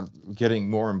 talk about getting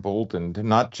more emboldened,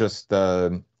 not just,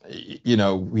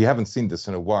 we haven't seen this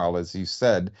in a while. As you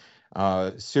said,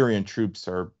 Syrian troops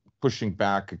are pushing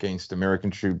back against American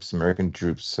troops. American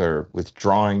troops are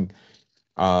withdrawing.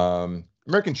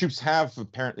 American troops have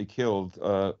apparently killed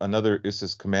another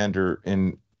ISIS commander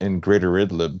in Greater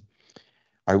Idlib.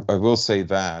 I will say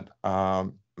that.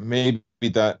 Maybe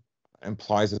that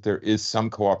implies that there is some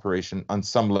cooperation on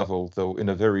some level, though in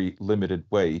a very limited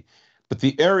way. But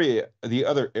the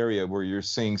other area where you're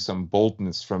seeing some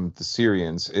boldness from the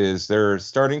Syrians is they're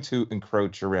starting to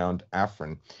encroach around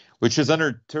Afrin, which is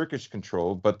under Turkish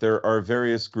control, but there are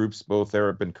various groups, both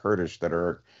Arab and Kurdish, that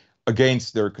are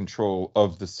against their control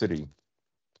of the city.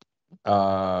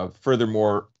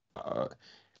 Furthermore,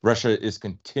 Russia is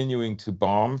continuing to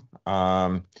bomb.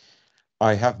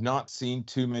 I have not seen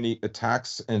too many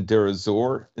attacks in Deir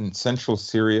ez-Zor in central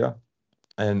Syria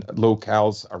and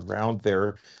locales around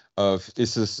there of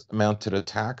ISIS mounted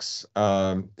attacks.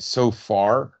 So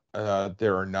far,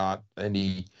 there are not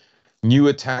any new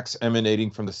attacks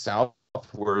emanating from the south,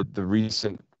 where the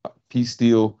recent peace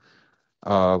deal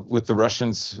with the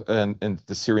Russians and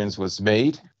the Syrians was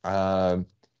made.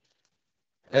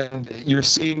 And you're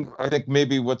seeing, I think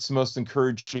maybe what's most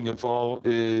encouraging of all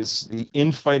is the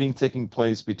infighting taking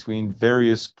place between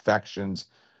various factions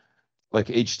like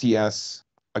HTS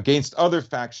against other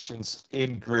factions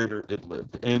in Greater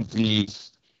Idlib, in the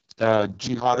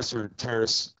jihadist or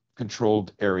terrorist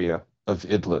controlled area of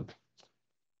Idlib.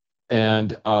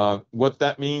 And what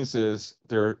that means is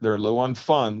they're low on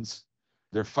funds.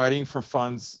 They're fighting for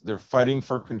funds. They're fighting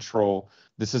for control.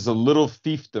 This is a little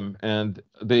fiefdom, and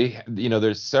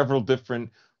there's several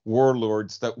different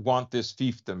warlords that want this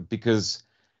fiefdom because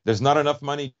there's not enough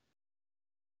money.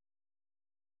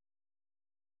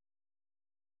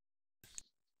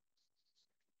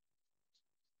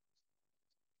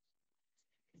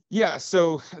 Yeah,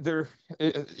 so this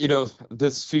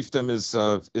fiefdom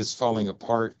is falling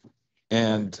apart,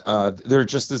 and there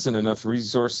just isn't enough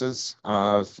resources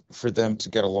for them to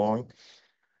get along.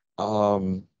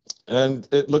 Um, and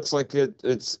it looks like it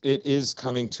is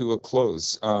coming to a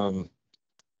close.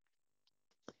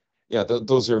 Yeah,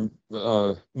 those are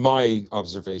my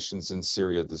observations in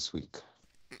Syria this week.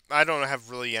 I don't have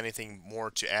really anything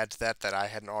more to add to that I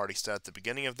hadn't already said at the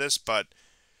beginning of this, but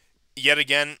yet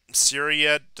again,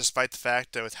 Syria, despite the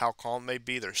fact that with how calm it may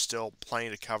be, there's still plenty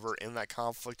to cover in that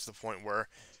conflict to the point where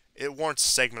it warrants a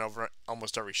segment over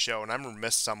almost every show. And I'm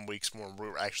remiss some weeks when we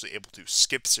were actually able to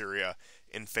skip Syria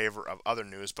in favor of other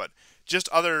news, but just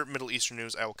other Middle Eastern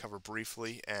news I will cover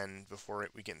briefly. And before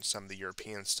we get into some of the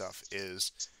European stuff,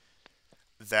 is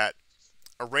that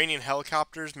Iranian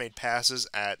helicopters made passes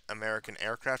at American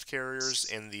aircraft carriers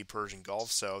in the Persian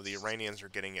Gulf, so the Iranians are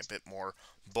getting a bit more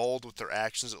bold with their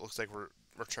actions. It looks like we're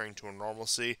returning to a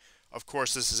normalcy. Of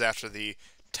course, this is after the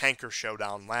tanker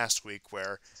showdown last week,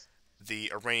 where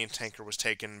the Iranian tanker was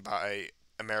taken by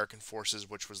American forces,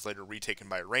 which was later retaken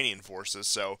by Iranian forces.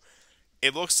 So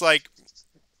it looks like,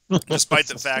 despite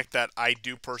the fact that I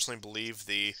do personally believe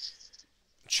the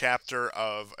chapter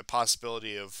of a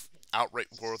possibility of outright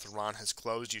war with Iran has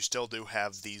closed, you still do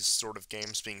have these sort of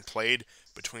games being played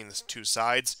between the two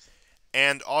sides.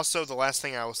 And also, the last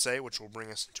thing I will say, which will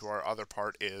bring us into our other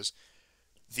part, is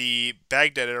the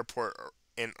Baghdad airport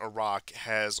in Iraq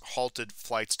has halted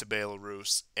flights to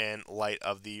Belarus in light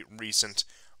of the recent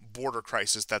border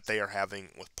crisis that they are having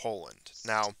with Poland.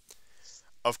 Now,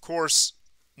 of course,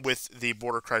 with the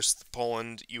border crisis with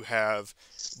Poland, you have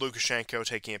Lukashenko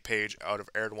taking a page out of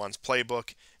Erdogan's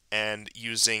playbook and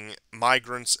using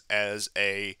migrants as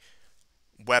a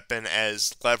weapon,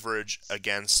 as leverage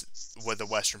against with the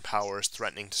Western powers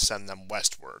threatening to send them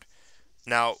westward.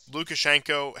 Now,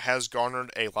 Lukashenko has garnered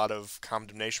a lot of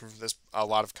condemnation for this. A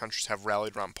lot of countries have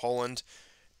rallied around Poland.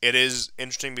 It is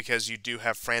interesting because you do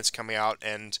have France coming out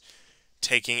and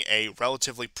taking a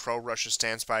relatively pro-Russia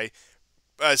stance uh,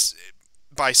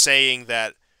 by saying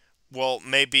that, well,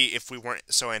 maybe if we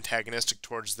weren't so antagonistic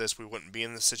towards this, we wouldn't be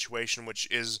in this situation, which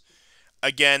is,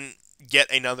 again,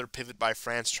 yet another pivot by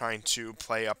France trying to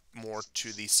play up more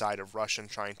to the side of Russia and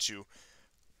trying to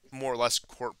more or less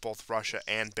court both Russia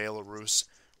and Belarus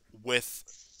with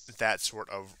that sort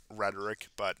of rhetoric.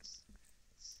 But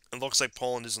it looks like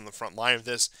Poland is in the front line of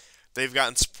this. They've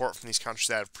gotten support from these countries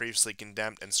that have previously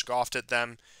condemned and scoffed at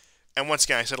them. And once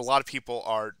again, I said a lot of people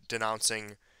are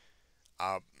denouncing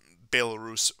uh,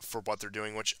 Belarus for what they're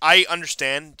doing, which I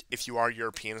understand if you are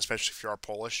European, especially if you are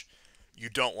Polish. You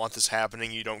don't want this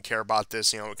happening. You don't care about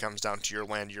this. It comes down to your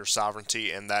land, your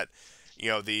sovereignty, and that,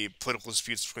 the political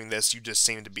disputes between this, you just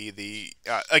seem to be the,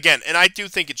 again, and I do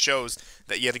think it shows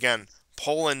that, yet again,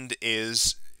 Poland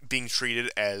is being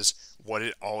treated as what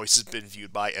it always has been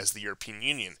viewed by as the European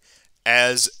Union,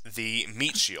 as the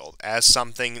meat shield, as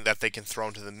something that they can throw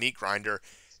into the meat grinder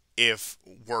if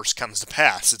worse comes to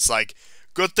pass. It's like,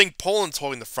 good thing Poland's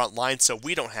holding the front line so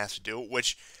we don't have to do it,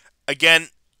 which, Again,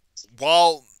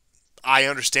 while I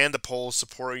understand the Poles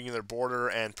supporting their border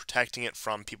and protecting it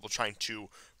from people trying to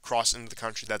cross into the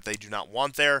country that they do not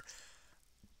want there,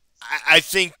 I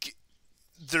think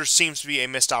there seems to be a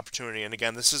missed opportunity. And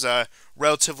again, this is a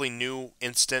relatively new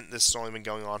incident. This has only been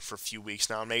going on for a few weeks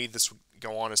now. Maybe this will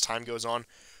go on as time goes on.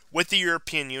 With the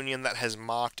European Union that has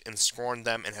mocked and scorned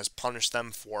them and has punished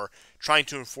them for trying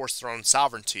to enforce their own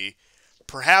sovereignty,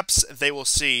 perhaps they will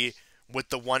see with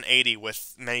the 180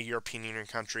 with many European Union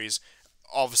countries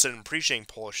all of a sudden appreciating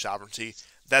Polish sovereignty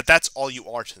that that's all you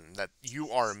are to them, that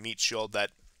you are a meat shield,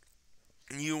 that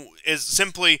you is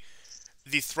simply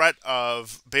the threat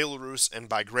of Belarus and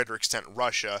by greater extent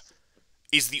Russia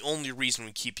is the only reason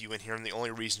we keep you in here and the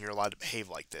only reason you're allowed to behave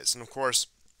like this. And of course,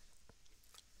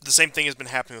 the same thing has been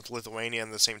happening with Lithuania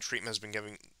and the same treatment has been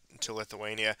given to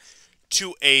Lithuania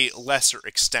to a lesser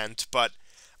extent, but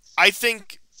I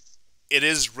think it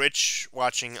is rich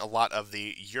watching a lot of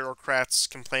the Eurocrats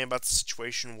complain about the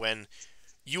situation when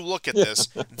you look at Yeah. this.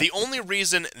 The only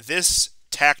reason this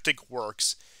tactic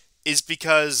works is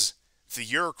because the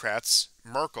Eurocrats,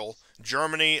 Merkel,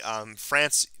 Germany,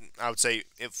 France, I would say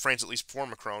France at least for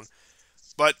Macron,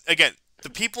 but again, the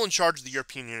people in charge of the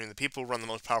European Union, the people who run the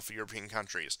most powerful European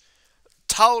countries,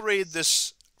 tolerated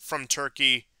this from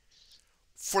Turkey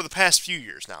for the past few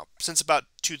years now, since about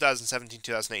 2017,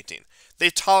 2018.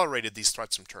 They've tolerated these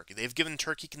threats from Turkey. They've given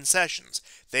Turkey concessions.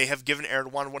 They have given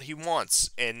Erdogan what he wants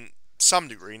in some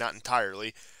degree, not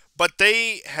entirely. But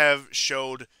they have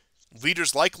showed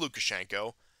leaders like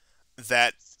Lukashenko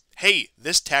that, hey,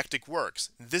 this tactic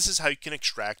works. This is how you can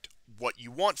extract what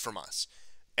you want from us.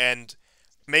 And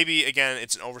maybe, again,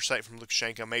 it's an oversight from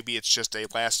Lukashenko. Maybe it's just a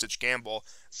last ditch gamble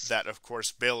that, of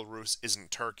course, Belarus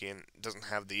isn't Turkey and doesn't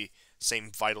have the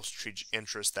same vital strategic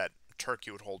interest that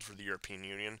Turkey would hold for the European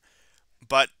Union.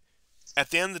 But at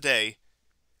the end of the day,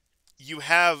 you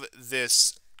have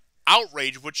this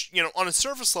outrage, which, on a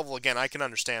surface level, again, I can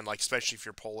understand, like, especially if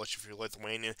you're Polish, if you're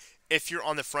Lithuanian, if you're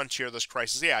on the frontier of this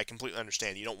crisis, yeah, I completely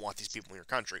understand. You don't want these people in your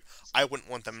country. I wouldn't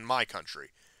want them in my country.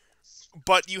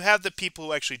 But you have the people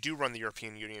who actually do run the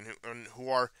European Union who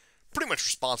are pretty much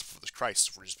responsible for this crisis,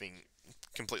 if we're just being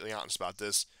completely honest about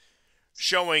this,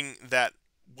 showing that,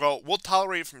 well, we'll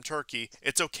tolerate it from Turkey.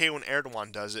 It's okay when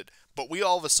Erdogan does it, but we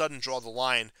all of a sudden draw the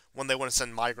line when they want to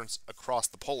send migrants across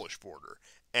the Polish border.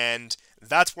 And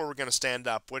that's where we're going to stand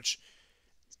up, which,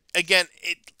 again,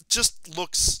 it just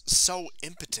looks so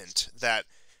impotent that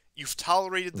you've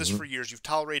tolerated this Mhm. for years, you've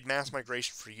tolerated mass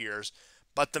migration for years,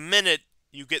 but the minute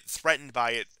you get threatened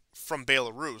by it from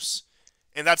Belarus,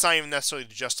 and that's not even necessarily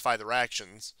to justify their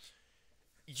actions,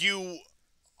 you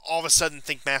all of a sudden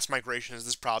think mass migration is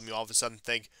this problem. You all of a sudden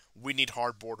think we need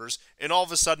hard borders, and all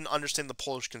of a sudden understand the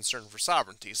Polish concern for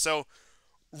sovereignty. So,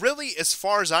 really, as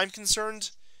far as I'm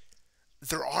concerned,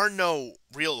 there are no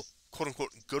real quote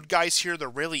unquote good guys here. There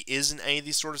really isn't any of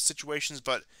these sort of situations,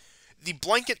 but the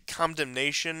blanket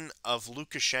condemnation of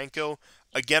Lukashenko,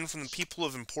 again from the people who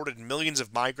have imported millions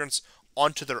of migrants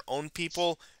onto their own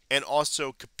people and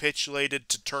also capitulated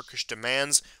to Turkish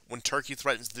demands when Turkey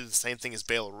threatens to do the same thing as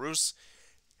Belarus,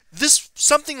 this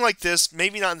something like this,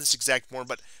 maybe not in this exact form,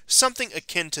 but something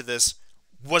akin to this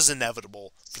was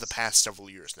inevitable for the past several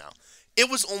years now. It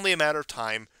was only a matter of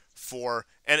time for,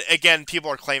 and again, people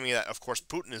are claiming that, of course,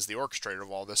 Putin is the orchestrator of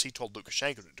all this. He told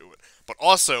Lukashenko to do it. But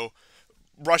also,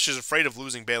 Russia's afraid of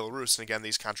losing Belarus, and again,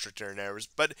 these contradictory narratives.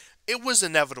 But it was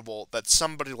inevitable that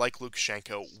somebody like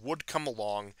Lukashenko would come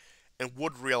along and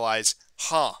would realize,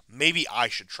 maybe I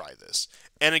should try this.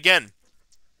 And again,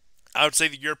 I would say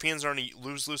the Europeans are in a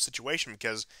lose-lose situation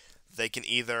because they can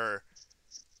either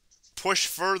push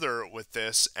further with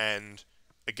this and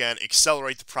again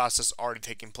accelerate the process already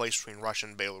taking place between Russia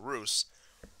and Belarus,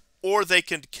 or they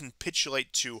can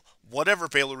capitulate to whatever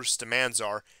Belarus demands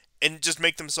are and just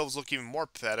make themselves look even more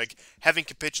pathetic, having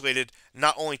capitulated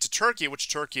not only to Turkey, which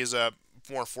Turkey is a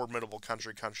more formidable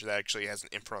country that actually has an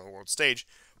imprint on the world stage,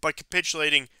 but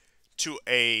capitulating to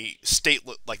a state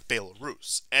like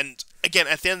Belarus. And again,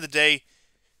 at the end of the day,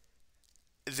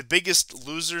 the biggest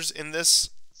losers in this,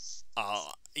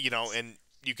 and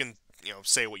you can,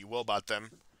 say what you will about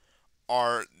them,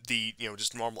 are the,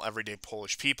 just normal everyday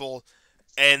Polish people.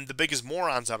 And the biggest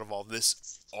morons out of all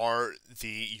this are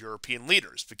the European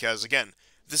leaders. Because, again,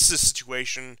 this is a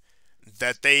situation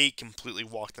that they completely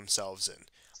walked themselves in.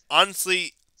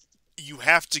 Honestly, you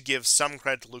have to give some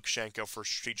credit to Lukashenko for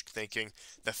strategic thinking.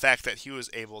 The fact that he was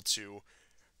able to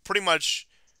pretty much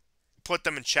put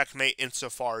them in checkmate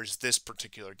insofar as this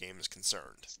particular game is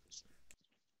concerned.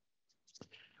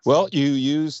 Well, you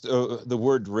used the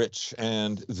word rich,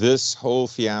 and this whole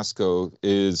fiasco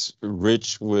is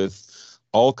rich with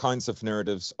all kinds of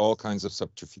narratives, all kinds of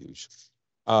subterfuge.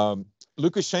 Um,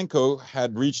 Lukashenko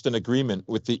had reached an agreement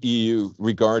with the EU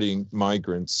regarding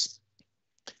migrants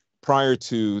prior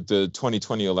to the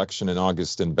 2020 election in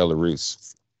August in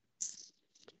Belarus.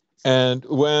 And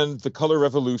when the color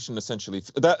revolution essentially,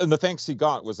 that, and the thanks he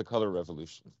got was the color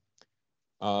revolution.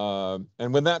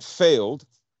 And when that failed,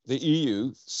 the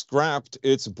EU scrapped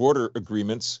its border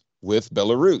agreements with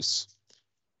Belarus.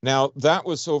 Now, that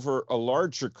was over a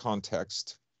larger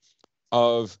context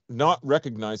of not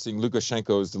recognizing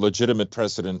Lukashenko as the legitimate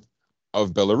president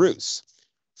of Belarus.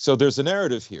 So there's a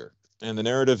narrative here. And the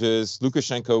narrative is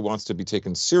Lukashenko wants to be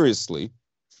taken seriously,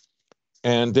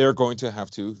 and they're going to have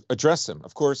to address him.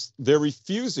 Of course, they're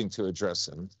refusing to address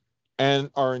him and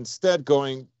are instead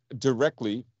going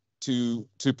directly to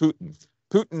Putin.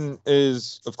 Putin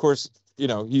is, of course,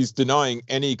 he's denying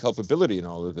any culpability in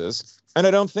all of this. And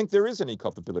I don't think there is any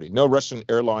culpability. No Russian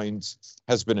airlines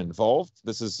has been involved.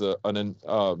 This is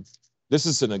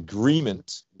an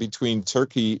agreement between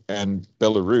Turkey and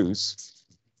Belarus.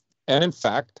 And in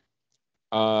fact,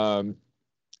 um,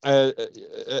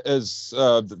 as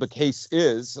the case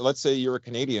is, let's say you're a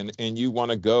Canadian and you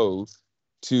want to go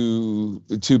to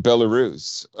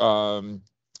Belarus.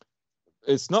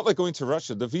 It's not like going to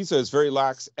Russia. The visa is very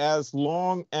lax as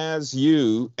long as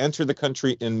you enter the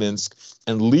country in Minsk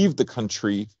and leave the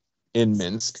country in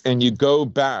Minsk and you go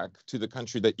back to the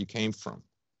country that you came from,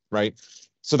 right?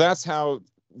 So that's how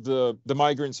the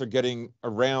migrants are getting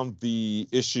around the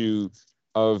issue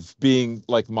of being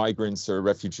like migrants or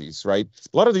refugees, right?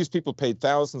 A lot of these people paid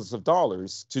thousands of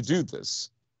dollars to do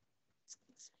this.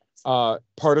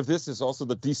 Part of this is also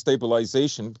the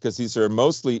destabilization, because these are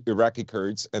mostly Iraqi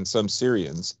Kurds and some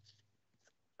Syrians.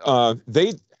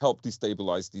 They help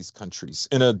destabilize these countries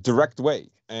in a direct way,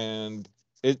 and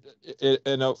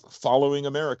following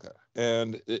America.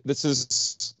 And this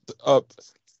is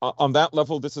on that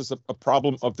level, this is a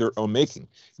problem of their own making.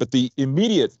 But the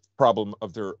immediate problem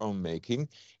of their own making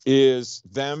is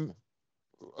them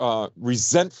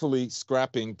resentfully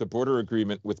scrapping the border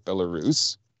agreement with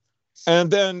Belarus.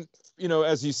 And then,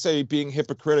 as you say, being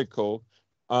hypocritical,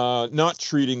 not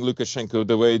treating Lukashenko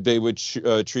the way they would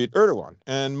treat Erdogan.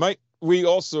 And might we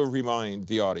also remind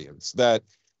the audience that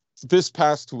this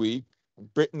past week,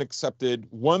 Britain accepted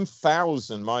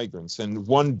 1,000 migrants in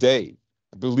one day.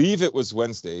 I believe it was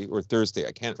Wednesday or Thursday.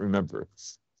 I can't remember.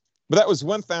 But that was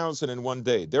 1,000 in one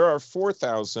day. There are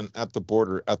 4,000 at the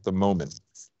border at the moment.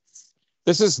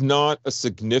 This is not a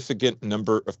significant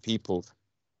number of people,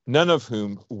 none of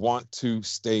whom want to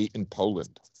stay in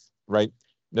Poland, right?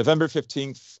 November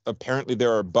 15th, apparently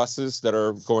there are buses that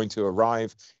are going to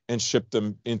arrive and ship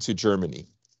them into Germany.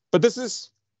 But this is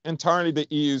entirely the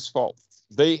EU's fault.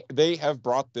 They have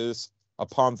brought this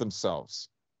upon themselves.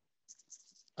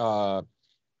 Uh,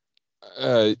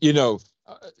 uh, you know,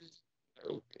 uh,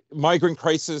 Migrant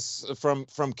crisis from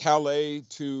Calais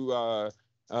to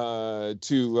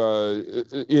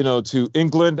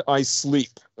England. I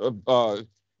sleep.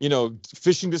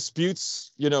 Fishing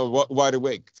disputes. Wide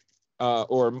awake.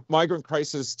 Or migrant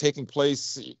crisis taking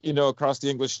place. Across the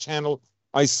English Channel.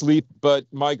 I sleep. But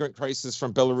migrant crisis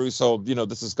from Belarus. Oh,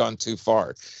 this has gone too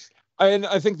far. And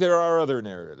I think there are other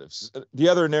narratives. The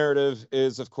other narrative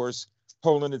is, of course,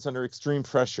 Poland is under extreme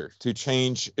pressure to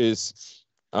change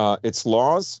its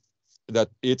laws, that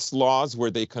its laws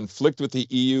where they conflict with the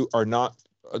EU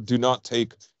do not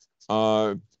take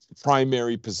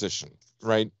primary position,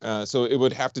 right? So it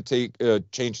would have to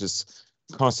change this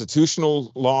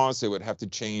constitutional laws. It would have to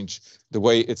change the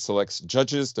way it selects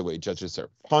judges, the way judges are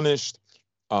punished,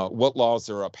 what laws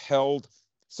are upheld.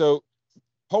 So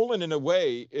Poland, in a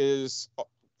way, is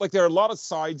like there are a lot of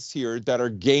sides here that are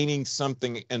gaining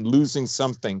something and losing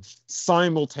something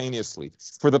simultaneously.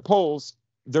 For the Poles,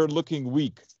 they're looking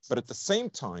weak, but at the same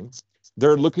time,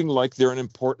 they're looking like they're an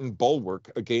important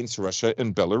bulwark against Russia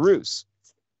and Belarus.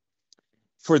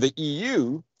 For the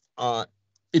EU,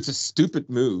 it's a stupid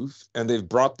move, and they've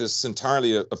brought this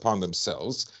entirely upon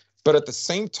themselves. But at the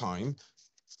same time,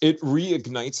 it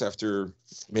reignites after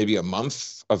maybe a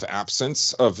month of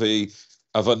absence of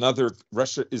another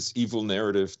Russia is evil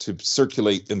narrative to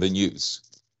circulate in the news,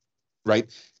 right?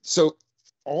 So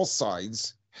all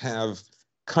sides have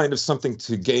kind of something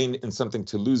to gain and something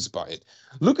to lose by it.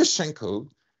 Lukashenko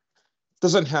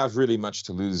doesn't have really much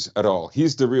to lose at all.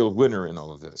 He's the real winner in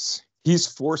all of this. He's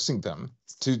forcing them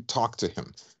to talk to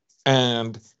him.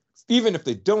 And even if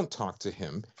they don't talk to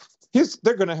him,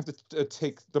 they're going to have to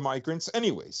take the migrants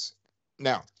anyways.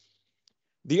 Now,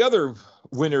 the other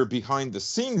winner behind the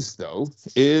scenes, though,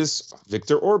 is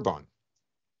Viktor Orban.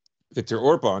 Viktor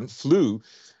Orban flew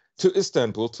to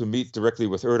Istanbul to meet directly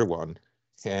with Erdogan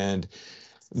And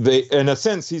they, in a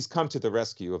sense, he's come to the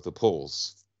rescue of the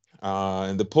Poles.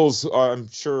 And the Poles, I'm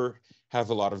sure, have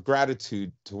a lot of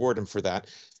gratitude toward him for that.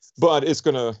 But it's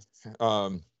going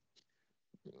to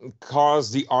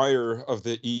cause the ire of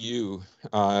the EU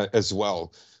as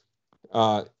well.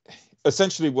 Uh,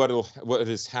 Essentially, what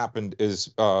has happened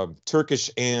is Turkish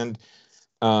and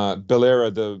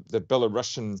Belera, the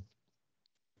Belarusian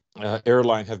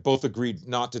airline, have both agreed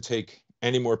not to take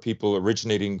any more people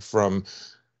originating from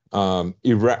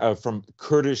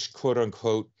Kurdish, quote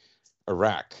unquote,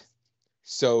 Iraq.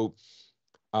 So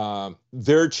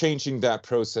they're changing that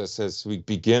process as we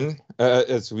begin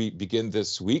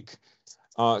this week.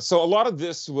 So a lot of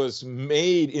this was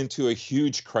made into a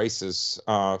huge crisis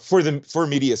for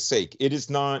media's sake. It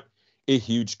is not a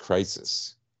huge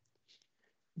crisis,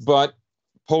 but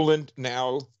Poland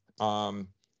now um,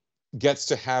 gets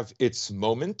to have its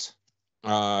moment.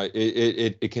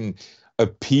 It can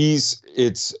appease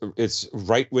its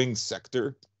right wing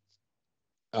sector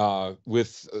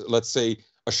with, let's say,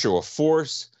 a show of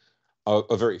force,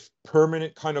 a very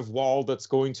permanent kind of wall that's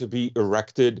going to be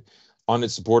erected on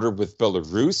its border with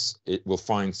Belarus. It will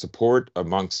find support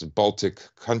amongst Baltic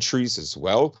countries as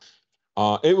well.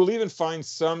 It will even find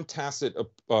some tacit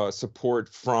support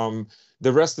from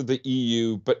the rest of the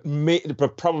EU, but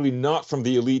probably not from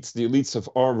the elites. The elites have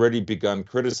already begun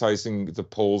criticizing the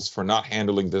Poles for not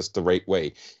handling this the right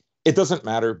way. It doesn't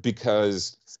matter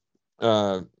because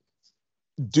uh,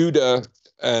 Duda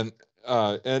and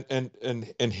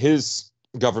his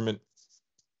government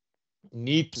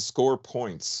need to score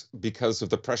points because of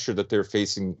the pressure that they're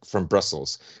facing from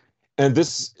Brussels. And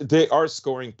they are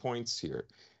scoring points here.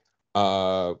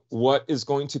 What is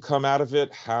going to come out of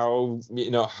it? How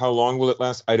long will it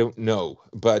last? I don't know,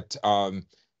 but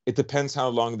it depends how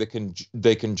long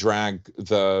they can drag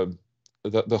the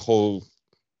whole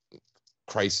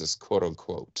crisis, quote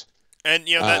unquote. And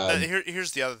that Um,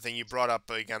 here's the other thing you brought up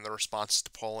again, the response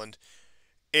to Poland.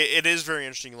 It is very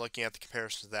interesting looking at the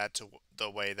comparison of that to the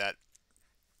way that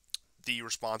the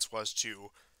response was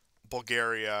to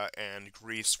Bulgaria and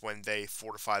Greece when they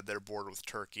fortified their border with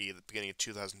Turkey at the beginning of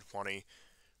 2020,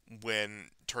 when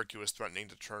Turkey was threatening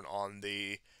to turn on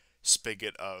the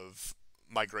spigot of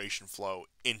migration flow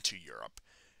into Europe.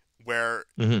 Where,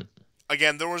 mhm.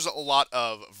 again, there was a lot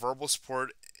of verbal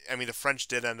support. I mean, the French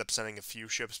did end up sending a few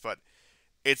ships, but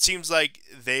it seems like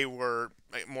they were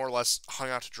more or less hung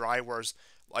out to dry, whereas,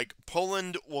 like,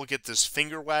 Poland will get this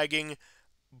finger wagging,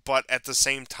 but at the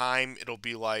same time, it'll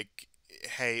be like,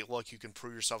 hey, look, you can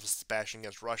prove yourself as bashing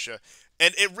against Russia.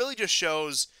 And it really just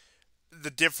shows the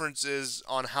differences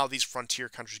on how these frontier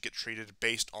countries get treated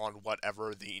based on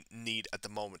whatever the need at the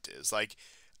moment is. Like,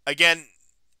 again,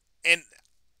 and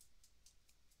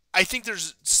I think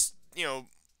there's,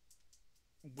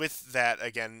 with that,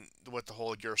 again, with the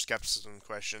whole Euroscepticism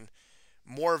question,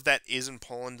 more of that is in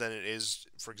Poland than it is,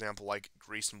 for example, like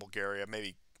Greece and Bulgaria.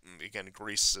 Maybe, again,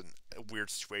 Greece is a weird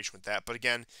situation with that. But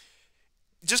again,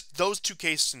 just those two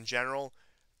cases in general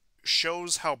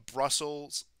shows how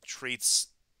Brussels treats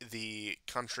the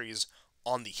countries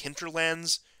on the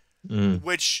hinterlands, Mm.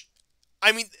 which,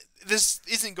 I mean, this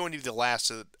isn't going to be the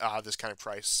last of this kind of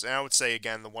crisis. And I would say,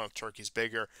 again, the one with Turkey is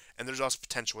bigger, and there's also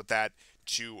potential with that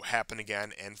to happen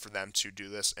again and for them to do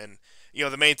this. And,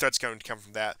 the main threat's going to come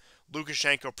from that.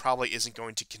 Lukashenko probably isn't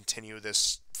going to continue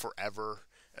this forever,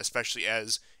 especially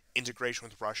as integration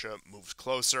with Russia moves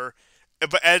closer.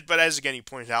 But as again you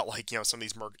pointed out, like some of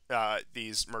these uh,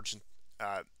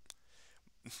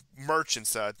 merchants,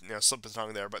 slip the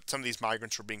tongue there, but some of these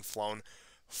migrants were being flown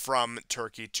from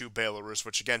Turkey to Belarus,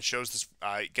 which again shows this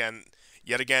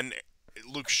yet again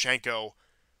Lukashenko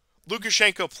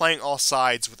Lukashenko playing all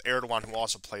sides with Erdogan, who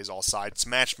also plays all sides.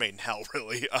 Match made in hell,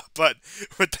 really. But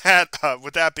with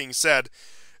that being said,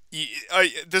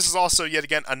 this is also yet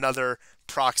again another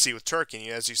proxy with Turkey.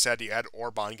 As you said, you had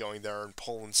Orban going there in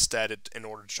Poland instead in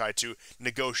order to try to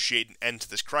negotiate an end to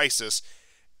this crisis.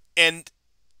 And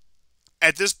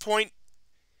at this point,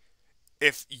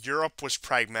 if Europe was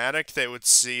pragmatic, they would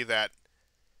see that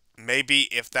maybe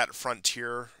if that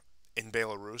frontier in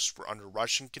Belarus were under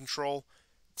Russian control,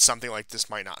 something like this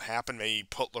might not happen. Maybe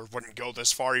Putler wouldn't go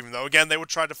this far, even though, again, they would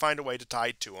try to find a way to tie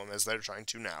it to him, as they're trying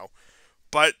to now.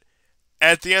 But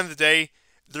at the end of the day,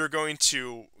 they're going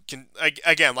to,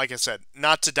 again, like I said,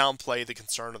 not to downplay the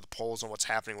concern of the Poles and what's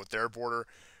happening with their border,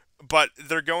 but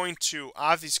they're going to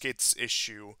obfuscate this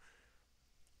issue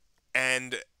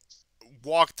and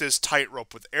walk this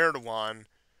tightrope with Erdogan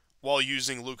while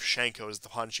using Lukashenko as the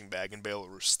punching bag and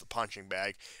Belarus as the punching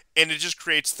bag. And it just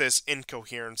creates this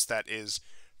incoherence that is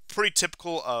pretty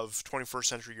typical of 21st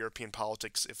century European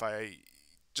politics, if I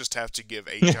just have to give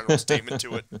a general statement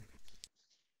to it.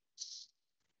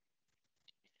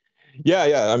 Yeah,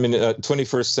 yeah. I mean,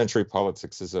 21st century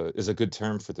politics is a good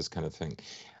term for this kind of thing.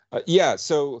 Yeah,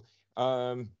 so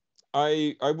um,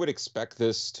 I would expect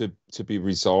this to be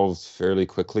resolved fairly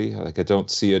quickly. Like, I don't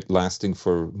see it lasting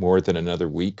for more than another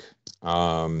week.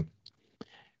 Um,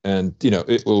 and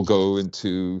it will go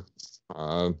into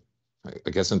uh, I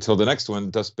guess until the next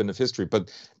one, dustbin of history.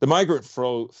 But the migrant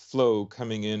flow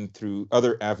coming in through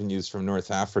other avenues from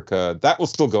North Africa, that will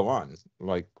still go on.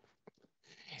 Like,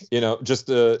 just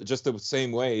the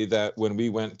same way that when we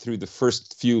went through the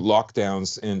first few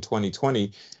lockdowns in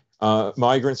 2020,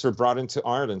 migrants were brought into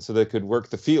Ireland so they could work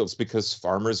the fields because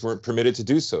farmers weren't permitted to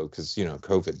do so because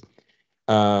COVID.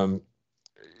 Um,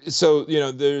 so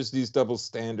there's these double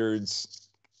standards.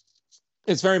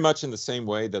 It's very much in the same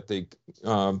way that they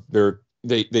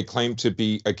claim to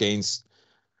be against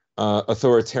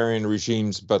authoritarian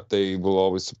regimes, but they will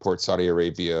always support Saudi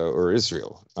Arabia or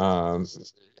Israel.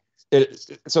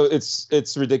 So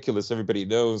it's ridiculous. Everybody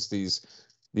knows these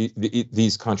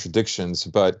contradictions,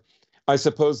 but I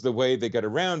suppose the way they get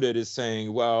around it is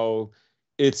saying, well,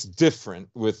 it's different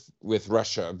with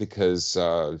Russia because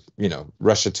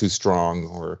Russia too strong,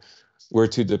 or we're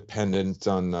too dependent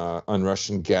on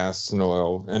Russian gas and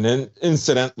oil. And then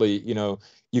incidentally,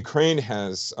 Ukraine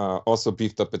has also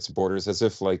beefed up its borders, as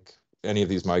if like any of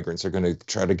these migrants are going to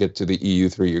try to get to the EU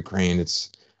through Ukraine.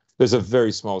 There's a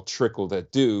very small trickle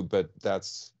that do, but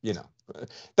that's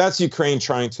Ukraine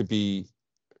trying to be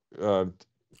uh,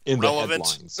 in the Relevant.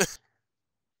 headlines.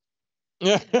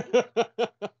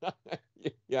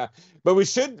 Yeah, but we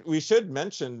should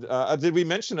mention. Did we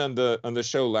mention on the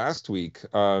show last week?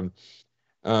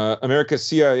 America's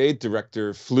CIA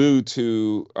director flew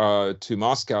to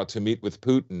Moscow to meet with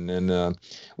Putin and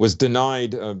was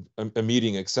denied a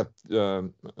meeting except a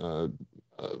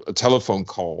telephone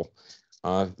call.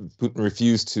 Putin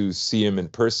refused to see him in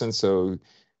person, so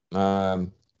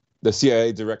um, the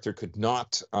CIA director could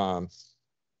not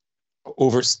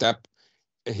overstep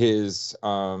his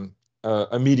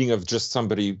a meeting of just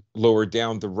somebody lower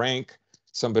down the rank,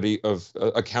 somebody of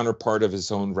a counterpart of his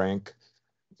own rank.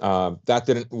 That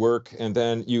didn't work, and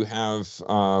then you have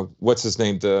what's his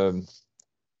name,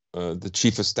 the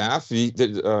chief of staff,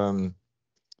 the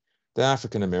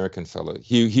African American fellow.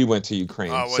 He went to Ukraine.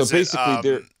 So Was it basically,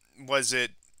 they're was it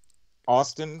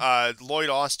Austin, Lloyd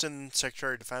Austin,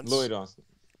 Secretary of Defense? Lloyd Austin,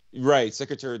 right,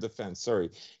 Secretary of Defense. Sorry.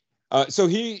 So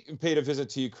he paid a visit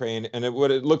to Ukraine, and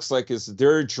what it looks like is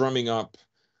they're drumming up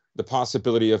the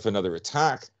possibility of another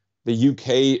attack. The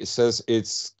UK says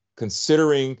it's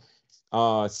considering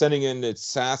sending in its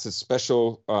SAS, its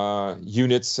special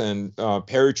units and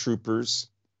paratroopers,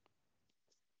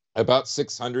 about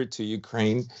 600 to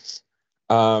Ukraine.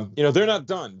 They're not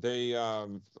done.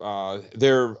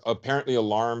 They're apparently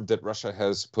alarmed that Russia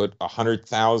has put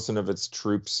 100,000 of its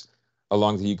troops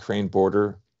along the Ukraine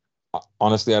border.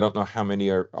 Honestly, I don't know how many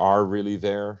are really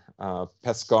there.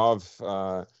 Peskov,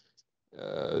 uh,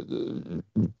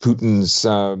 Putin's,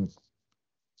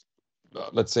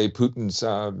 let's say Putin's,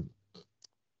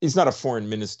 he's not a foreign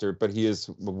minister, but he is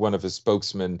one of his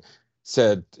spokesmen,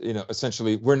 said,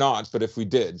 essentially, we're not, but if we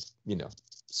did,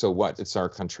 so what? It's our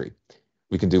country.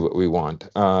 We can do what we want.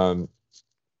 I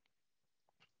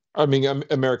mean,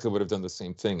 America would have done the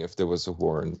same thing if there was a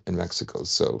war in Mexico.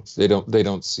 So they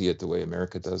don't see it the way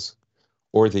America does,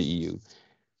 or the EU.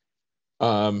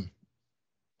 Um,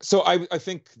 so I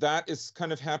think that is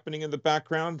kind of happening in the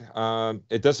background.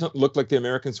 It doesn't look like the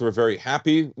Americans were very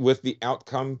happy with the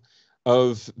outcome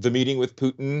of the meeting with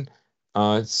Putin.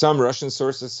 Some Russian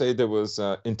sources say there was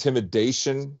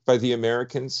intimidation by the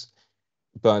Americans,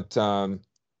 but the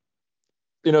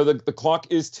clock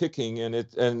is ticking,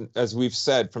 and as we've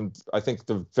said from I think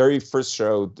the very first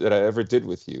show that I ever did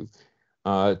with you,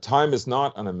 time is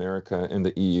not on America and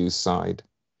the EU side.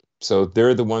 So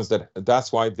they're the ones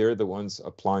that's why they're the ones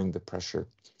applying the pressure.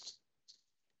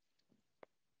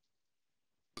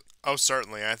 Oh,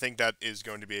 certainly. I think that is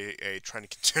going to be a trend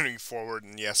continuing forward.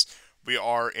 And yes, we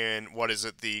are in what is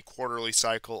it, the quarterly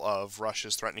cycle of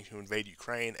Russia's threatening to invade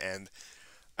Ukraine, and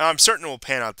I'm certain it will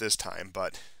pan out this time.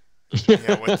 But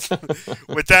with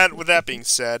with that being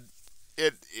said,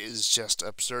 it is just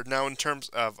absurd. Now, in terms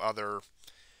of other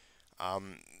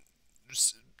um,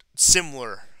 s-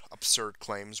 similar absurd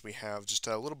claims, we have just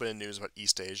a little bit of news about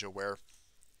East Asia, where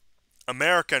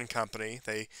American company,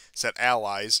 they said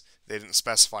allies, they didn't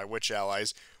specify which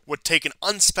allies, would take an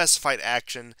unspecified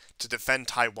action to defend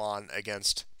Taiwan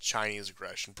against Chinese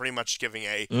aggression, pretty much giving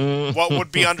a what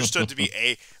would be understood to be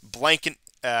a blanket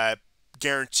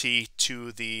guarantee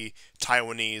to the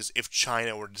Taiwanese if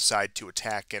China were to decide to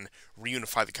attack and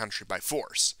reunify the country by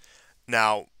force.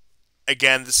 Now,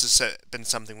 again, this has been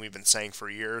something we've been saying for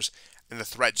years, and the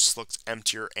threat just looks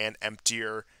emptier and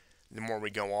emptier the more we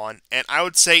go on. And I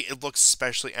would say it looks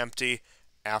especially empty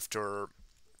after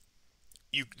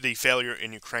the failure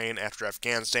in Ukraine, after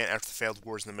Afghanistan, after the failed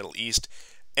wars in the Middle East.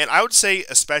 And I would say,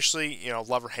 especially,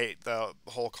 love or hate the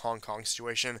whole Hong Kong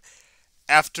situation,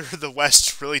 after the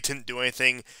West really didn't do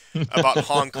anything about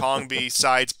Hong Kong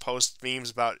besides post memes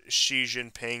about Xi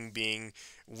Jinping being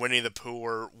Winnie the Pooh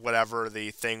or whatever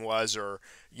the thing was, or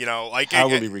like How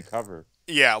will he recover?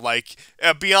 yeah, like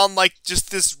beyond like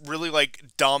just this really like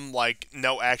dumb like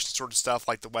no action sort of stuff,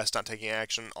 like the West not taking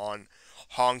action on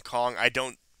Hong Kong. I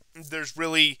don't. There's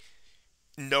really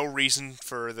no reason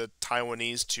for the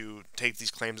Taiwanese to take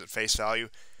these claims at face value.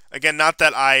 Again, not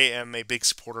that I am a big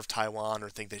supporter of Taiwan or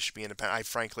think they should be independent. I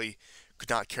frankly could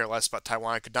not care less about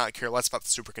Taiwan. I could not care less about the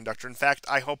superconductor. In fact,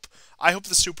 I hope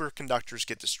the superconductors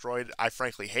get destroyed. I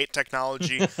frankly hate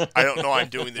technology. I don't know I'm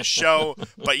doing this show,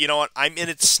 but you know what? I'm in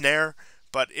its snare.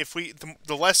 But if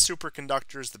the less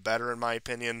superconductors, the better, in my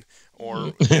opinion.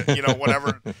 Or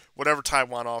whatever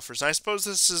Taiwan offers. And I suppose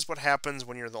this is what happens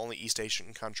when you're the only East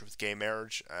Asian country with gay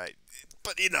marriage.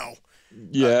 But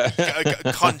Yeah.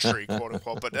 a country, quote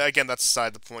unquote. But again, that's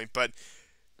aside the point. But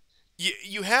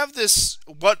you have this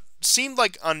what seemed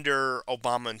like under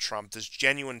Obama and Trump this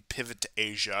genuine pivot to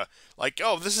Asia. Like,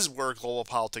 oh, this is where global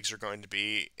politics are going to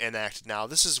be enacted now.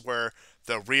 This is where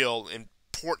the real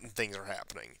important things are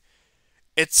happening.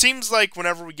 It seems like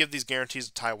whenever we give these guarantees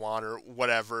to Taiwan or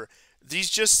whatever, these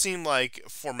just seem like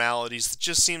formalities. It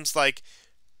seems like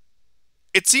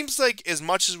as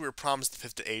much as we were promised the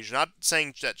pivot to Asia, not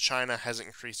saying that China hasn't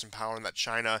increased in power and that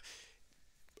China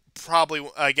probably,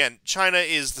 again, China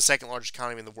is the second largest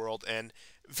economy in the world, and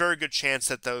very good chance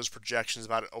that those projections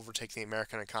about it overtaking the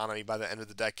American economy by the end of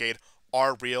the decade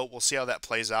are real. We'll see how that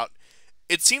plays out.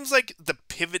 It seems like the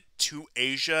pivot to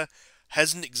Asia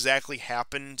hasn't exactly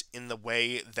happened in the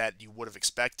way that you would have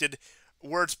expected,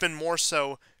 where it's been more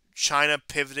so China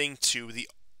pivoting to the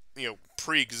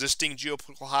pre-existing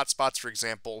geopolitical hotspots, for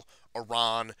example,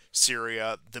 Iran,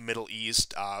 Syria, the Middle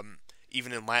East,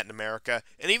 even in Latin America,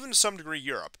 and even to some degree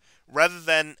Europe, rather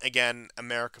than, again,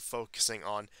 America focusing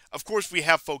on. Of course, we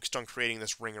have focused on creating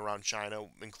this ring around China,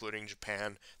 including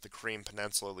Japan, the Korean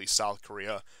Peninsula, at least South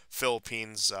Korea,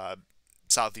 Philippines,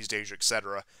 Southeast Asia,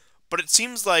 etc. But it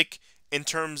seems like, in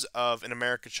terms of an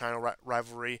America-China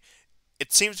rivalry,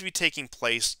 it seems to be taking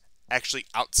place actually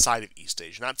outside of East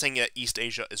Asia. Not saying that East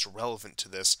Asia is relevant to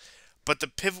this, but the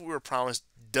pivot we were promised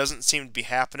doesn't seem to be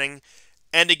happening.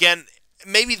 And again,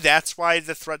 maybe that's why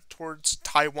the threat towards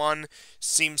Taiwan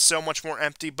seems so much more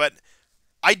empty, but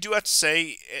I do have to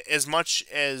say, as much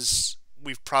as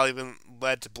we've probably been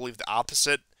led to believe the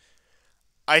opposite,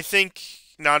 I think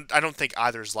not. I don't think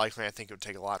either is likely. I think it would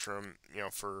take a lot for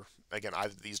again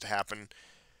either of these to happen.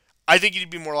 I think you'd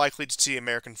be more likely to see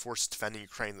American forces defending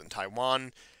Ukraine than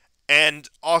Taiwan. And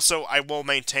also, I will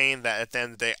maintain that at the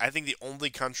end of the day, I think the only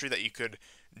country that you could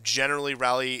generally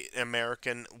rally an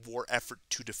American war effort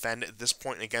to defend at this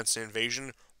point against an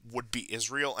invasion would be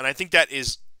Israel. And I think that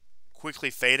is quickly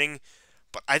fading.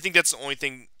 But I think that's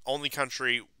the only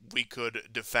country we could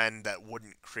defend that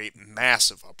wouldn't create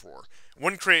massive uproar.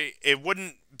 It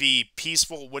wouldn't be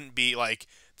peaceful. It wouldn't be like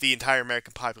the entire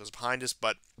American populace behind us.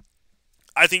 But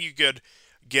I think you could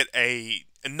get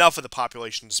enough of the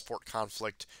population to support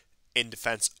conflict in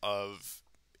defense of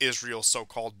Israel's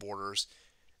so-called borders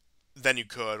than you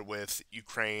could with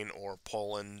Ukraine or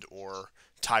Poland or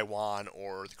Taiwan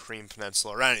or the Korean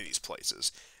Peninsula or any of these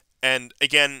places. And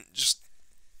again,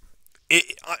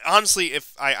 honestly,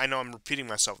 if I know I'm repeating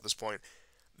myself at this point,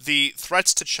 the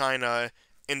threats to China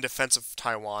in defense of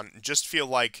Taiwan just feel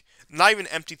like not even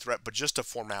an empty threat, but just a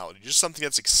formality, just something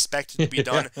that's expected to be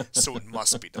done, so it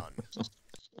must be done.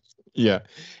 Yeah.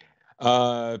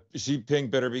 Xi Jinping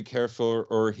better be careful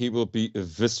or he will be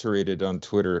eviscerated on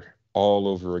Twitter all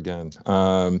over again.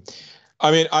 I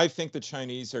mean, I think the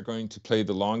Chinese are going to play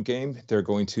the long game. They're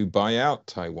going to buy out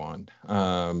Taiwan.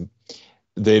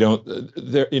 They don't,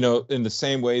 they're, in the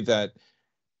same way that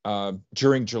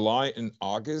during July and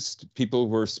August, people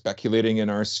were speculating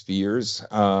in our spheres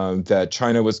that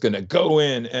China was going to go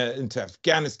into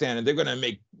Afghanistan and they're going to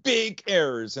make big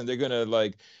errors and they're going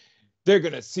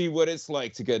to see what it's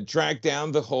like to get dragged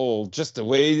down the hole just the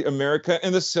way America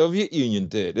and the Soviet Union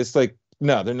did. It's like,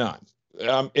 no, they're not.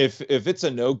 If it's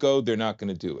a no-go, they're not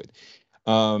going to do it.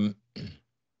 The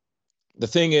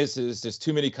thing is there's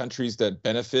too many countries that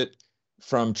benefit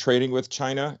from trading with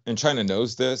China, and China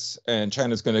knows this, and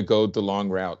China's going to go the long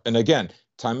route. And again,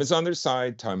 Time is on their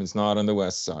side. Time is not on the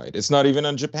West side. It's not even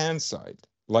on Japan's side,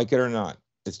 like it or not.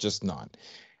 It's just not.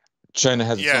 China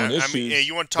has its own Yeah, I mean, yeah, issues,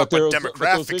 you want to talk but about those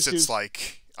demographics? It's issues,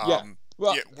 like, yeah. yeah,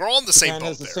 Well, we're all in the same Japan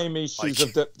has boat the there. same issues Like,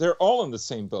 of that. They're all in the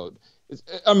same boat.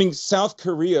 I mean, South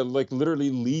Korea like literally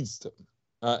leads them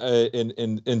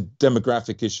in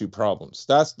demographic issue problems.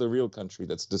 That's the real country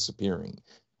that's disappearing.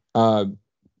 Uh,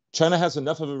 China has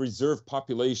enough of a reserve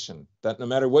population that no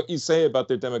matter what you say about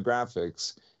their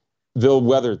demographics, they'll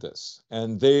weather this.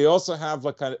 And they also have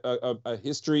like a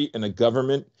history and a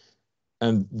government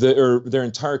and their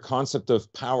entire concept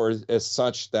of power is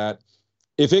such that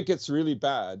if it gets really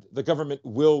bad, the government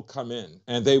will come in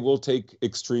and they will take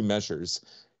extreme measures,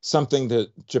 something that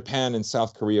Japan and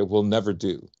South Korea will never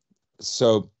do.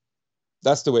 So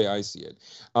that's the way I see it.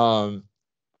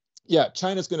 Yeah,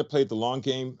 China's going to play the long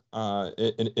game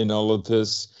in all of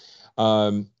this.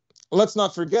 Um, let's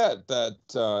not forget that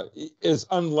as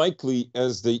unlikely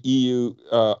as the EU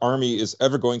army is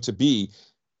ever going to be,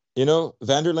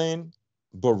 van der Leyen,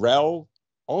 Borrell,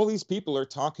 all these people are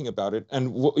talking about it.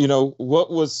 And,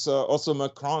 what was also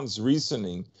Macron's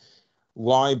reasoning?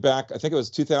 Why back, I think it was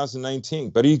 2019,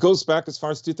 but he goes back as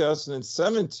far as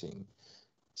 2017,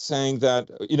 saying that,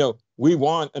 we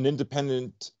want an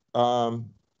independent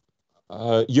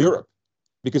Europe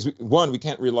because one, we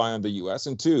can't rely on the U.S.,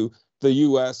 and two, the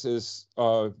U.S. is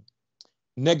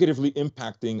negatively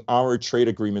impacting our trade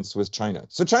agreements with China.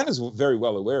 So China's very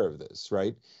well aware of this,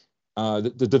 right?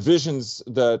 The divisions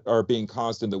that are being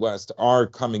caused in the West are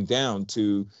coming down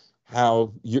to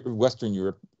how Western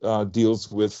Europe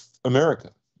deals with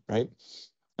America, right?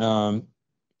 Um,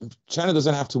 China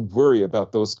doesn't have to worry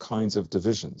about those kinds of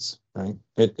divisions, right?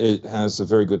 It has a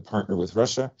very good partner with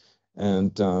Russia.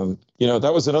 And,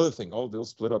 that was another thing. Oh, they'll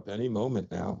split up any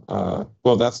moment now.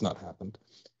 Well, that's not happened.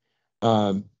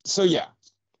 So, yeah,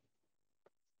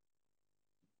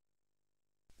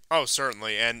 oh,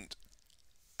 certainly. And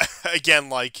again,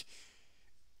 like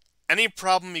any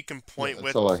problem you can yeah, point that's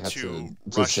with all I have to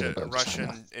to say Russia, about Russia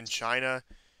China. and China,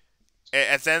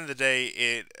 at the end of the day,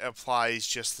 it applies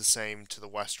just the same to the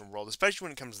Western world, especially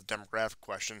when it comes to the demographic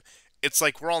question. It's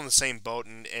like we're all in the same boat,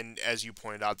 and as you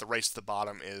pointed out, the race to the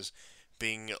bottom is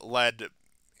being led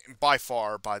by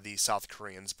far by the South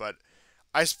Koreans. But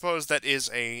I suppose that is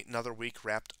another week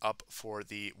wrapped up for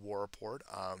the War Report.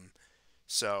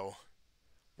 So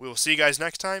we will see you guys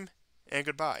next time, and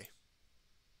goodbye.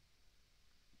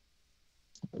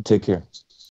 Take care.